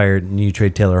Hines gets fired and you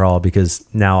trade Taylor Hall because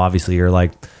now obviously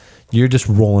you're just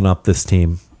rolling up this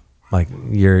team. Like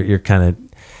you're kind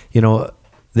of,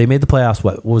 they made the playoffs.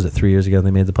 What was it? 3 years ago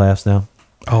they made the playoffs now.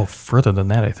 Oh, further than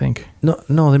that, I think. No,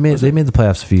 they made the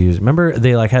playoffs a few years. Remember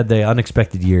they had the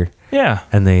unexpected year. Yeah.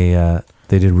 And they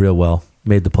did real well.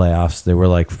 Made the playoffs. They were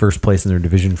like first place in their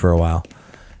division for a while.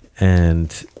 And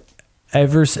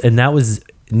that was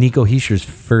Nico Heischer's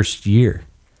first year.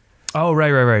 Oh,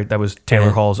 right. That was Taylor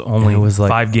And- Hall's only and it was like-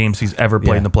 5 games he's ever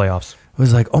played Yeah. in the playoffs. It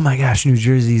was like, oh my gosh, New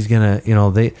Jersey's gonna,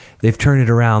 they've turned it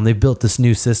around. They've built this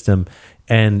new system,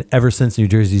 and ever since New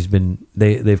Jersey's been,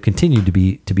 they've continued to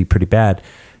be pretty bad.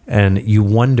 And you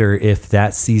wonder if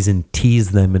that season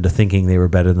teased them into thinking they were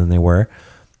better than they were.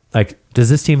 Like, does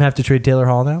this team have to trade Taylor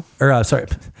Hall now? Or sorry,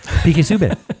 PK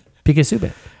Subban. PK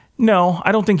Subban. No,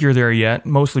 I don't think you're there yet.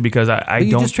 Mostly because I But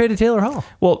you don't. just traded Taylor Hall.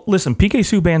 Well, listen, PK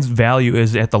Subban's value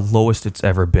is at the lowest it's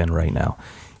ever been right now.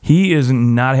 He is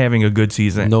not having a good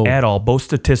season at all, both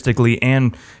statistically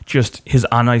and just his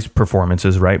on-ice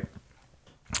performances, right?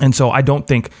 And so I don't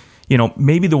think,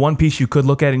 maybe the one piece you could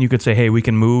look at and you could say, hey, we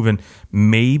can move and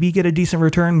maybe get a decent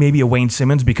return, maybe a Wayne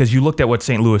Simmons, because you looked at what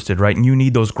St. Louis did, right? And you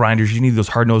need those grinders, you need those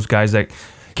hard-nosed guys that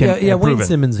can Wayne improve it.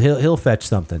 Simmons, he'll fetch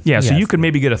something. Yeah, so Yes. you could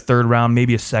maybe get a 3rd round,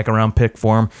 maybe a 2nd round pick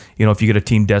for him. If you get a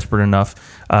team desperate enough.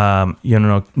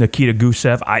 Nikita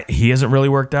Gusev, he hasn't really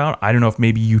worked out. I don't know if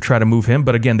maybe you try to move him,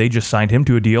 but again, they just signed him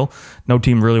to a deal. No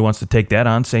team really wants to take that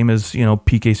on. Same as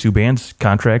PK Subban's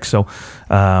contract. So.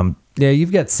 Yeah,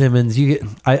 you've got Simmons.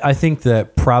 I think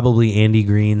that probably Andy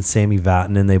Green, Sammy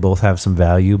Vatanen, they both have some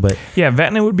value. But yeah,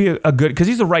 Vatanen would be a good because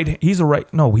he's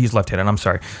left-handed. I'm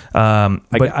sorry.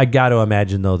 I got to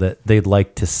imagine though that they'd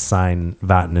like to sign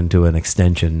Vatanen to an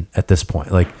extension at this point.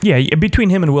 Like, yeah, between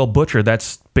him and Will Butcher,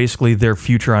 that's basically their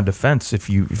future on defense. If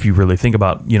you really think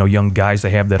about young guys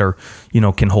they have that are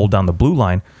can hold down the blue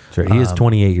line. sure, he is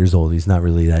 28 years old. He's not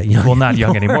really that young. Well, not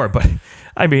young anymore, but.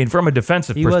 I mean, from a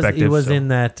defensive perspective. He was in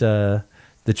that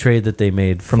the trade that they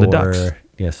made from the Ducks.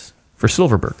 Yes, for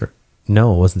Silverberg.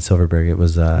 No, it wasn't Silverberg. It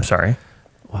was. I'm sorry.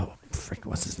 Wow,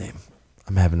 what's his name?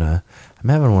 I'm having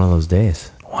one of those days.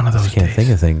 One of those I can't days. think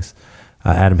of things.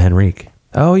 Adam Henrique.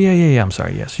 Oh yeah. I'm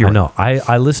sorry. Yes, I know.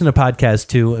 I listen to podcasts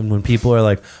too, and when people are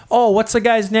like, "Oh, what's the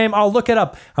guy's name?" I'll look it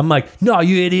up. I'm like, "No,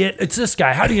 you idiot! It's this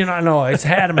guy. How do you not know? It's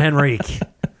Adam Henrique."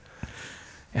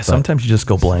 Yeah, sometimes you just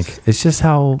go blank. It's just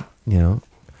how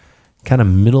kind of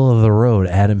middle of the road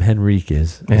Adam Henrique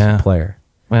is as a player.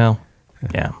 Well,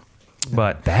 yeah,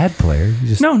 but Bad player.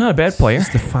 no, not a bad player.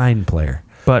 Just a fine player.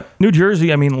 But New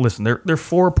Jersey, I mean, listen, they're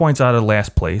 4 points out of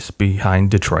last place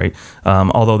behind Detroit,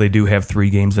 although they do have 3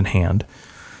 games in hand.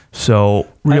 So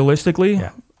realistically,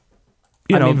 I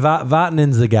mean,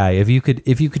 Vatanen's the guy. If you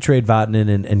could trade Vatanen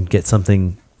and get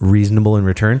something reasonable in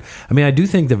return, I mean, I do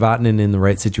think that Vatanen in the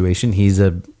right situation, he's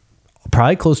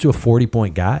probably close to a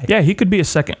 40-point guy. yeah, he could be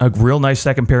a real nice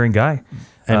second pairing guy.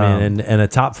 I mean, and a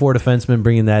top 4 defenseman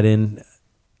bringing that in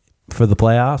for the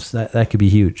playoffs, that could be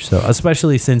huge. So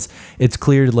especially since it's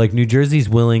clear, like New Jersey's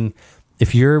willing,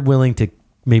 if you're willing to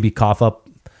maybe cough up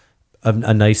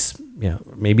a nice,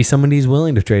 maybe somebody's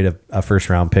willing to trade a first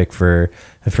round pick for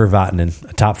Vatanen,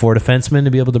 a top 4 defenseman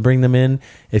to be able to bring them in.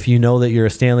 If you know that you're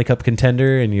a Stanley Cup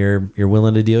contender and you're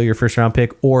willing to deal your first round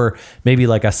pick, or maybe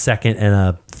like a second and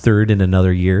a third in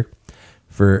another year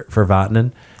for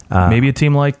Vatanen. Maybe a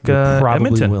team like probably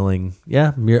Edmonton. willing.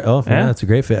 Yeah. That's a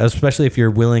great fit. Especially if you're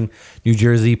willing, New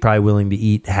Jersey probably willing to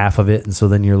eat half of it. And so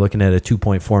then you're looking at a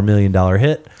 $2.4 million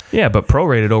hit. Yeah, but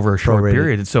prorated over a short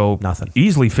period. So nothing.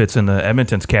 Easily fits in the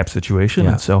Edmonton's cap situation.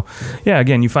 Yeah. And so,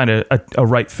 again, you find a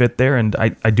right fit there. And I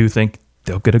do think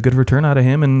they'll get a good return out of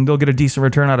him and they'll get a decent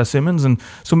return out of Simmons. And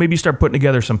so maybe you start putting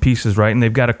together some pieces, right? And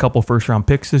they've got a couple first round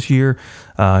picks this year.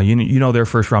 Their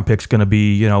first round pick's going to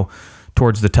be,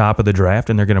 towards the top of the draft,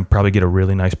 and they're going to probably get a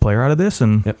really nice player out of this.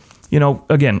 And,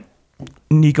 again,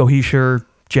 Nico Hischier,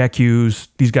 Jack Hughes,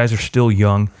 these guys are still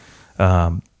young.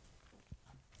 You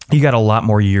got a lot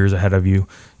more years ahead of you,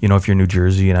 if you're New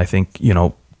Jersey. And I think,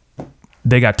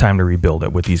 they got time to rebuild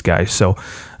it with these guys. So,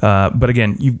 but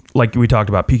again, like we talked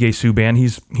about, PK Subban,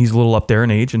 he's a little up there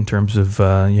in age in terms of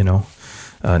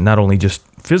not only just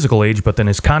physical age, but then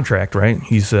his contract. Right,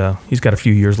 he's got a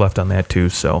few years left on that too.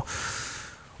 So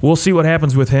we'll see what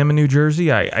happens with him in New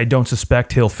Jersey. I don't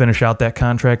suspect he'll finish out that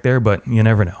contract there, but you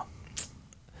never know.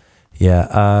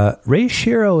 Yeah, Ray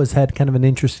Shero has had kind of an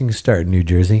interesting start in New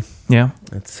Jersey. Yeah,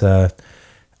 it's I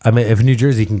mean, if New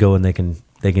Jersey can go and they can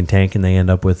tank and they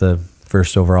end up with a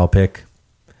first overall pick,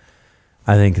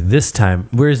 I think this time,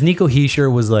 whereas Nico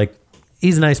Hischier was like,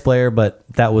 he's a nice player, but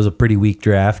that was a pretty weak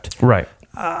draft. Right.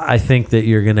 I think that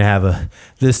you're going to have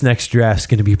this next draft's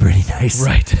going to be pretty nice.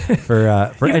 Right.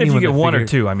 For even anyone if you get one figure, or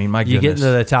two, I mean, my goodness. You get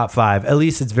into the top 5. At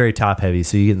least it's very top heavy.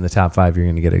 So you get in the top 5, you're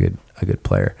going to get a good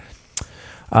player.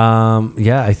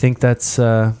 Yeah, I think that's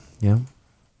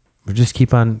we just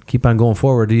keep on going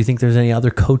forward. Do you think there's any other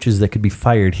coaches that could be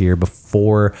fired here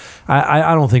before?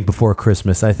 I don't think before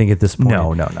Christmas. I think at this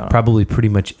point, no. Probably pretty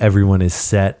much everyone is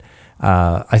set.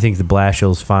 I think the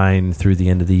Blashill's fine through the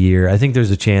end of the year. I think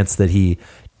there's a chance that he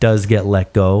does get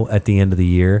let go at the end of the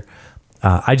year.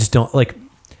 I just don't like.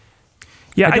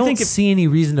 Yeah, I don't see any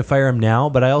reason to fire him now,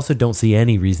 but I also don't see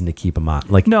any reason to keep him on.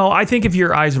 No, I think if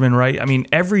you're Yzerman, right? I mean,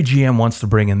 every GM wants to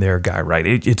bring in their guy, right?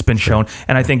 It's been shown,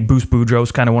 and I think Bruce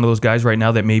Boudreau's kind of one of those guys right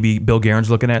now that maybe Bill Guerin's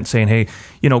looking at and saying, "Hey,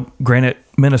 granted,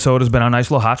 Minnesota's been on a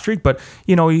nice little hot streak, but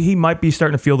he might be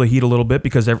starting to feel the heat a little bit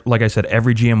because, like I said,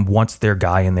 every GM wants their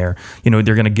guy in there. They're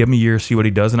going to give him a year, see what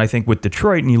he does, and I think with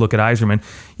Detroit, and you look at Yzerman,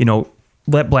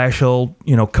 let Blashill,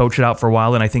 coach it out for a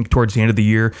while. And I think towards the end of the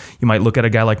year, you might look at a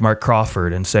guy like Mark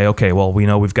Crawford and say, okay, well, we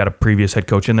know we've got a previous head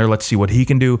coach in there. Let's see what he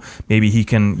can do. Maybe he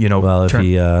can, Well, if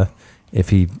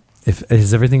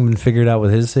has everything been figured out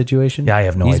with his situation? Yeah, I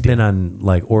have no idea. He's been on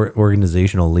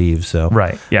organizational leave, so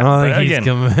right. Yeah. But again,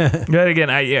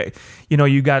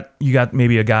 you got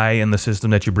maybe a guy in the system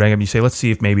that you bring him. You say, let's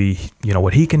see if maybe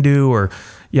what he can do or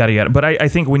yada yada. But I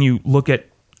think when you look at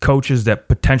coaches that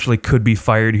potentially could be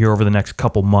fired here over the next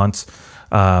couple months,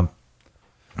 or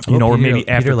maybe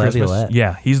after Christmas.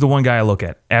 Yeah, he's the one guy I look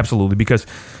at. Absolutely. Because,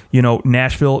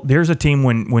 Nashville, there's a team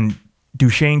when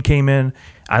Duchesne came in,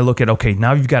 I look at, okay,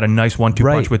 now you've got a nice 1-2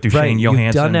 punch with Duchesne, Johansson.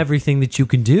 You've done everything that you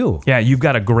can do. Yeah, you've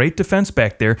got a great defense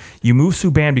back there. You move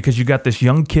Subban because you got this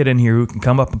young kid in here who can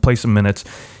come up and play some minutes,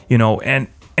 and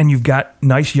you've got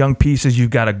nice young pieces. You've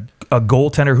got a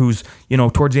goaltender who's,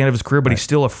 towards the end of his career, but he's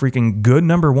still a freaking good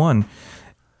number one.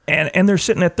 And they're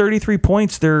sitting at 33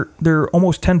 points. They're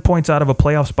almost 10 points out of a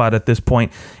playoff spot at this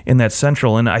point in that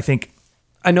Central. And I think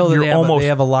I know that they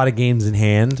have a lot of games in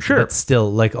hand. Sure. But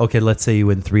still, okay, let's say you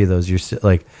win 3 of those. You're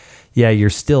still you're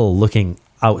still looking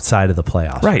outside of the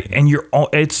playoffs. Right. And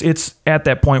it's at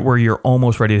that point where you're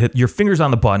almost ready to hit your fingers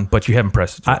on the button, but you haven't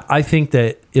pressed it. I think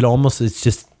that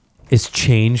it's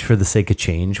change for the sake of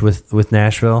change with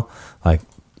Nashville. Like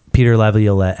Peter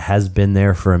Laviolette has been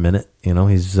there for a minute.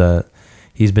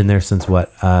 He's been there since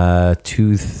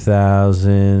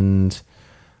 2000.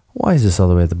 Why is this all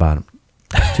the way at the bottom?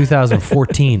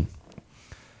 2014.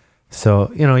 So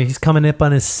he's coming up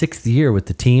on his 6th year with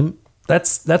the team.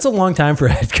 That's a long time for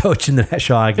a head coach in the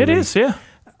National Hockey League. It is, yeah,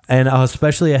 and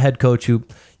especially a head coach who,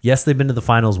 yes, they've been to the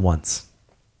finals once.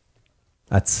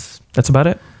 That's about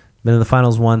it. Been in the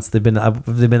finals once. They've been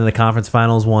in the conference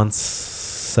finals once,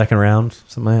 second round,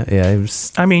 something like that. Yeah,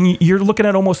 I mean, you're looking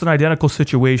at almost an identical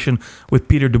situation with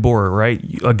Peter DeBoer, right?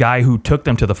 A guy who took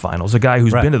them to the finals, a guy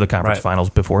who's been to the conference finals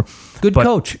before. Good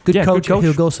coach.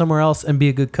 He'll go somewhere else and be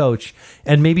a good coach,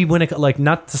 and maybe win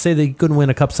not to say that he couldn't win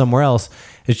a cup somewhere else.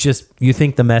 It's just you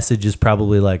think the message is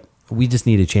probably we just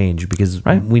need a change because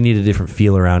we need a different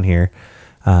feel around here,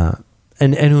 and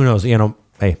who knows?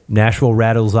 Hey, Nashville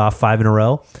rattles off 5 in a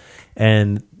row.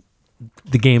 And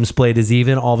the games played as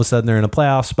even. All of a sudden, they're in a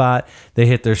playoff spot. They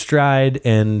hit their stride,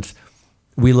 and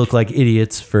we look like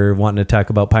idiots for wanting to talk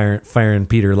about firing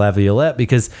Peter Laviolette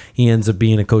because he ends up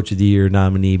being a Coach of the Year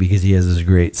nominee because he has this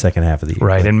great second half of the year.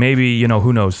 Right, and maybe,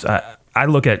 who knows? I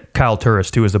look at Kyle Turris,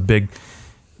 too, as a big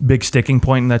sticking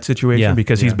point in that situation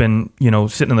because he's been,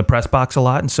 sitting in the press box a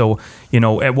lot. And so,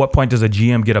 at what point does a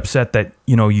GM get upset that,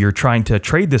 you're trying to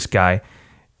trade this guy,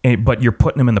 but you're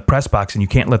putting him in the press box and you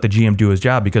can't let the GM do his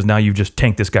job because now you've just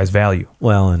tanked this guy's value.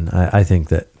 Well, and I think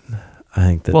that.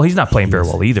 Well, he's not playing very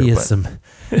well either.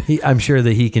 I'm sure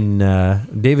that he can.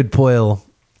 David Poile,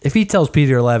 if he tells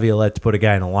Peter Laviolette to put a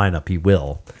guy in a lineup, he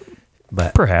will.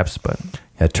 But perhaps,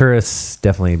 Turris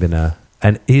definitely been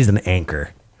and he's an anchor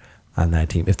on that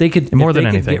team. If they could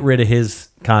get rid of his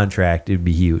contract, it'd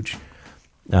be huge.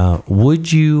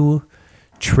 Would you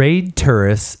trade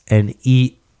Turris and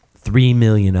eat $3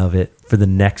 million of it for the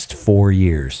next 4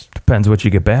 years. Depends what you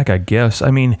get back, I guess.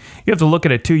 I mean, you have to look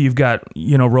at it too. You've got,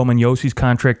 Roman Yossi's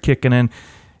contract kicking in.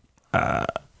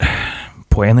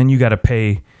 Boy, and then you got to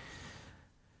pay.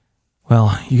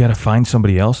 Well, you got to find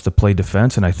somebody else to play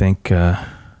defense, and I think. Yeah,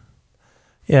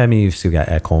 I mean, you've still got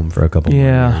Ekholm for a couple more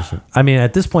years. I mean,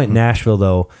 at this point, Nashville,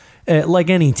 though, like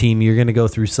any team, you're going to go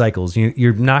through cycles.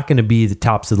 You're not going to be the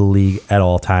tops of the league at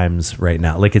all times right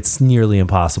now. Like, it's nearly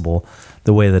impossible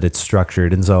the way that it's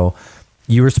structured. And so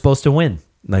you were supposed to win.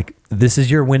 Like, this is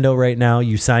your window right now.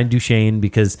 You signed Duchesne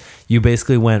because you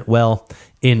basically went, well,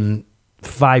 in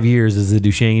 5 years, is the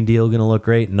Duchesne deal going to look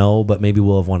great? No, but maybe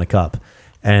we'll have won a cup.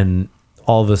 And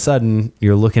all of a sudden,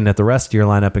 you're looking at the rest of your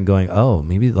lineup and going, oh,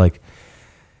 maybe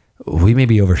we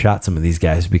maybe overshot some of these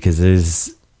guys because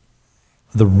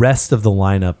the rest of the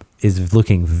lineup is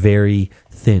looking very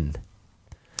thin.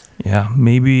 Yeah,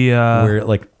 maybe. Where,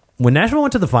 like, when Nashville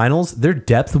went to the finals, their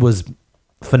depth was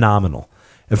phenomenal.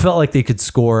 It felt like they could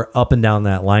score up and down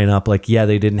that lineup. Like, yeah,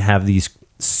 they didn't have these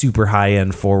super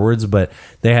high-end forwards, but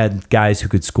they had guys who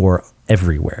could score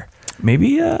everywhere.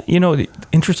 Maybe, the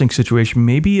interesting situation.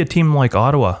 Maybe a team like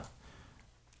Ottawa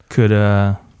could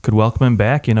welcome him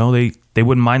back. They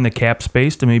wouldn't mind the cap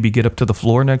space to maybe get up to the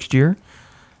floor next year.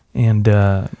 And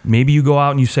maybe you go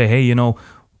out and you say, hey,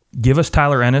 give us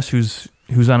Tyler Ennis, who's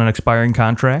on an expiring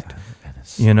contract,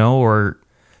 or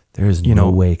there's no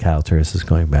way Kyle Turris is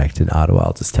going back to Ottawa.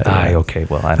 I'll just tell you. Okay,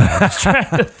 well, I don't know. I'm just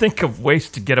trying to think of ways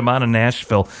to get him out of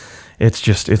Nashville.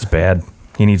 It's bad.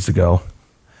 He needs to go.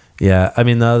 Yeah, I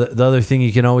mean, the other thing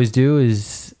you can always do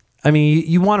is, I mean,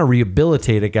 you want to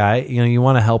rehabilitate a guy. You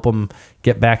want to help him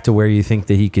get back to where you think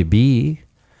that he could be,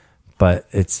 but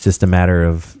it's just a matter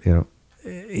of,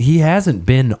 he hasn't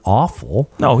been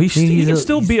awful. No, he can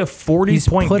still be a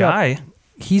 40-point guy.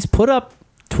 He's put up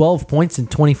 12 points in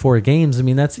 24 games. I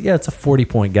mean, it's a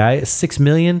 40-point guy. $6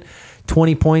 million,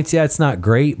 20 points. Yeah, it's not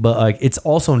great, but it's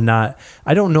also not.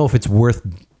 I don't know if it's worth.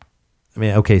 I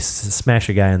mean, okay, smash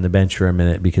a guy on the bench for a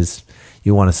minute because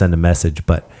you want to send a message,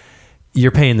 but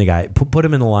you're paying the guy. Put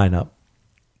him in the lineup.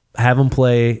 Have him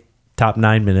play top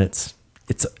 9 minutes.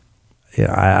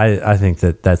 I think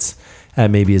that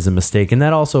maybe is a mistake, and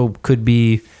that also could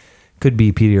be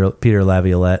Peter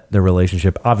Laviolette, their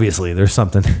relationship. Obviously, there's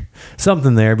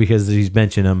something there because he's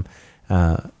benching him,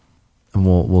 and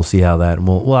we'll see how that. And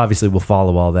we'll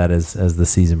follow all that as the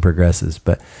season progresses.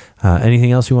 But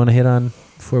anything else you want to hit on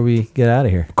before we get out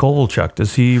of here? Kovalchuk,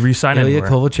 does he re-sign anywhere?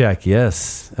 Ilya Kovalchuk,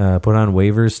 yes, put on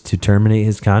waivers to terminate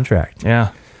his contract.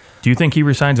 Yeah. Do you think he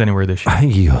resigns anywhere this year? I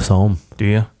think he goes home. Do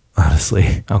you?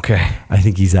 Honestly, okay. I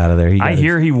think he's out of there. I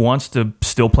hear he wants to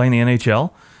still play in the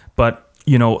NHL, but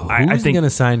I think going to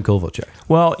sign Kovalchuk.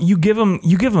 Well, you give him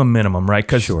a minimum, right?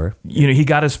 Because sure, he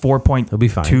got his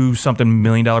 $4.2 something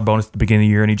million bonus at the beginning of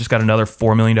the year, and he just got another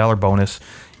 $4 million bonus,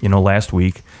 last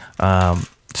week.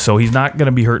 So he's not going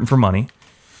to be hurting for money.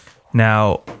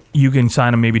 Now you can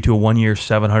sign him maybe to a 1-year,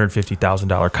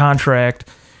 $750,000 contract.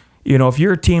 If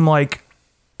you're a team like,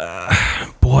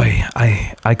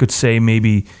 I could say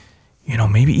maybe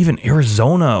even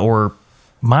Arizona or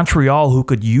Montreal, who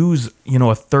could use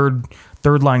a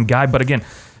third line guy. But again,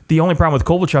 the only problem with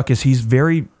Kovalchuk is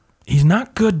he's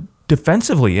not good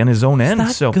defensively in his own end.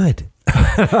 Not good.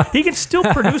 He can still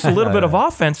produce a little bit of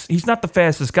offense. He's not the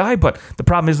fastest guy, but the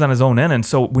problem is on his own end. And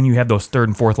so when you have those third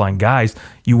and fourth line guys,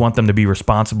 you want them to be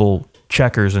responsible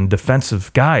checkers and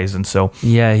defensive guys. And so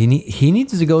yeah, he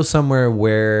needs to go somewhere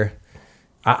where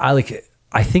I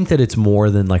think that it's more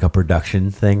than like a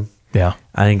production thing. Yeah,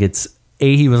 I think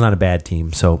he was on a bad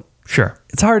team, so sure,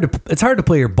 it's hard to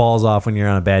play your balls off when you're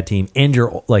on a bad team, and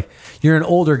you're an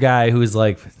older guy who's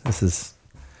like, this is.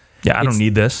 Yeah, I don't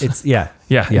need this. It's yeah,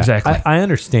 exactly. I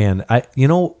understand. You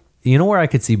know where I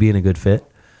could see being a good fit?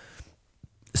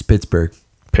 It's Pittsburgh.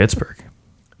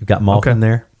 You've got Malkin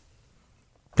there.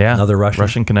 Yeah, another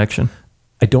Russian connection.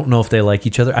 I don't know if they like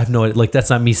each other. I have no idea. Like, that's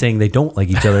not me saying they don't like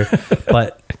each other,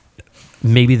 but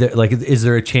maybe is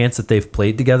there a chance that they've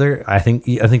played together? I think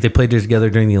they played together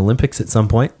during the Olympics at some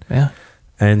point. Yeah.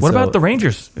 And what about the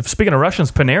Rangers? Speaking of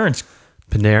Russians, Panarin,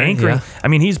 anchoring. Yeah. I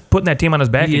mean, he's putting that team on his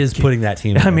back. He is putting that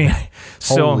team. I mean,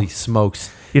 holy smokes!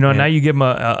 Now you give him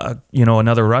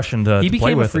another Russian to he play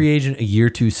became with. A free agent a year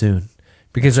too soon,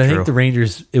 because I think the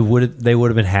Rangers they would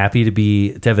have been happy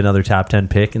to have another top 10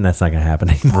 pick, and that's not going to happen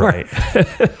anymore. Right.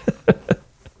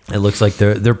 It looks like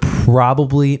they're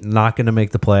probably not going to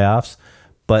make the playoffs,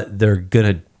 but they're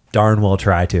going to darn well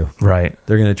try to. Right.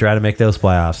 They're going to try to make those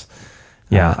playoffs.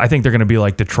 Yeah, I think they're going to be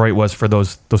like Detroit was for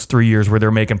those 3 years where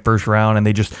they're making first round and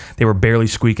they were barely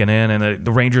squeaking in, and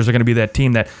the Rangers are going to be that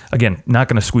team that, again, not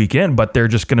going to squeak in, but they're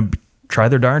just going to try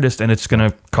their darndest, and it's going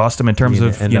to cost them in terms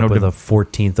of end up with a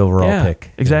 14th overall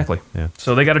pick. Exactly. Yeah.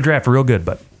 So they got to draft real good,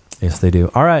 but. Yes, they do.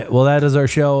 All right. Well, that is our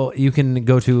show. You can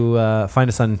go to find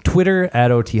us on Twitter at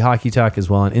OT Hockey Talk, as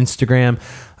well on Instagram.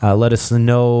 Let us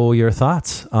know your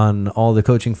thoughts on all the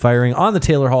coaching firing on the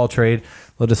Taylor Hall trade.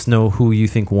 Let us know who you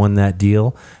think won that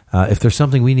deal. If there's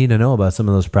something we need to know about some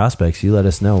of those prospects, you let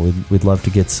us know. We'd love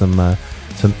to get some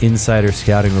insider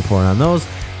scouting report on those.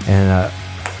 And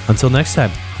until next time,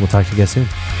 we'll talk to you guys soon.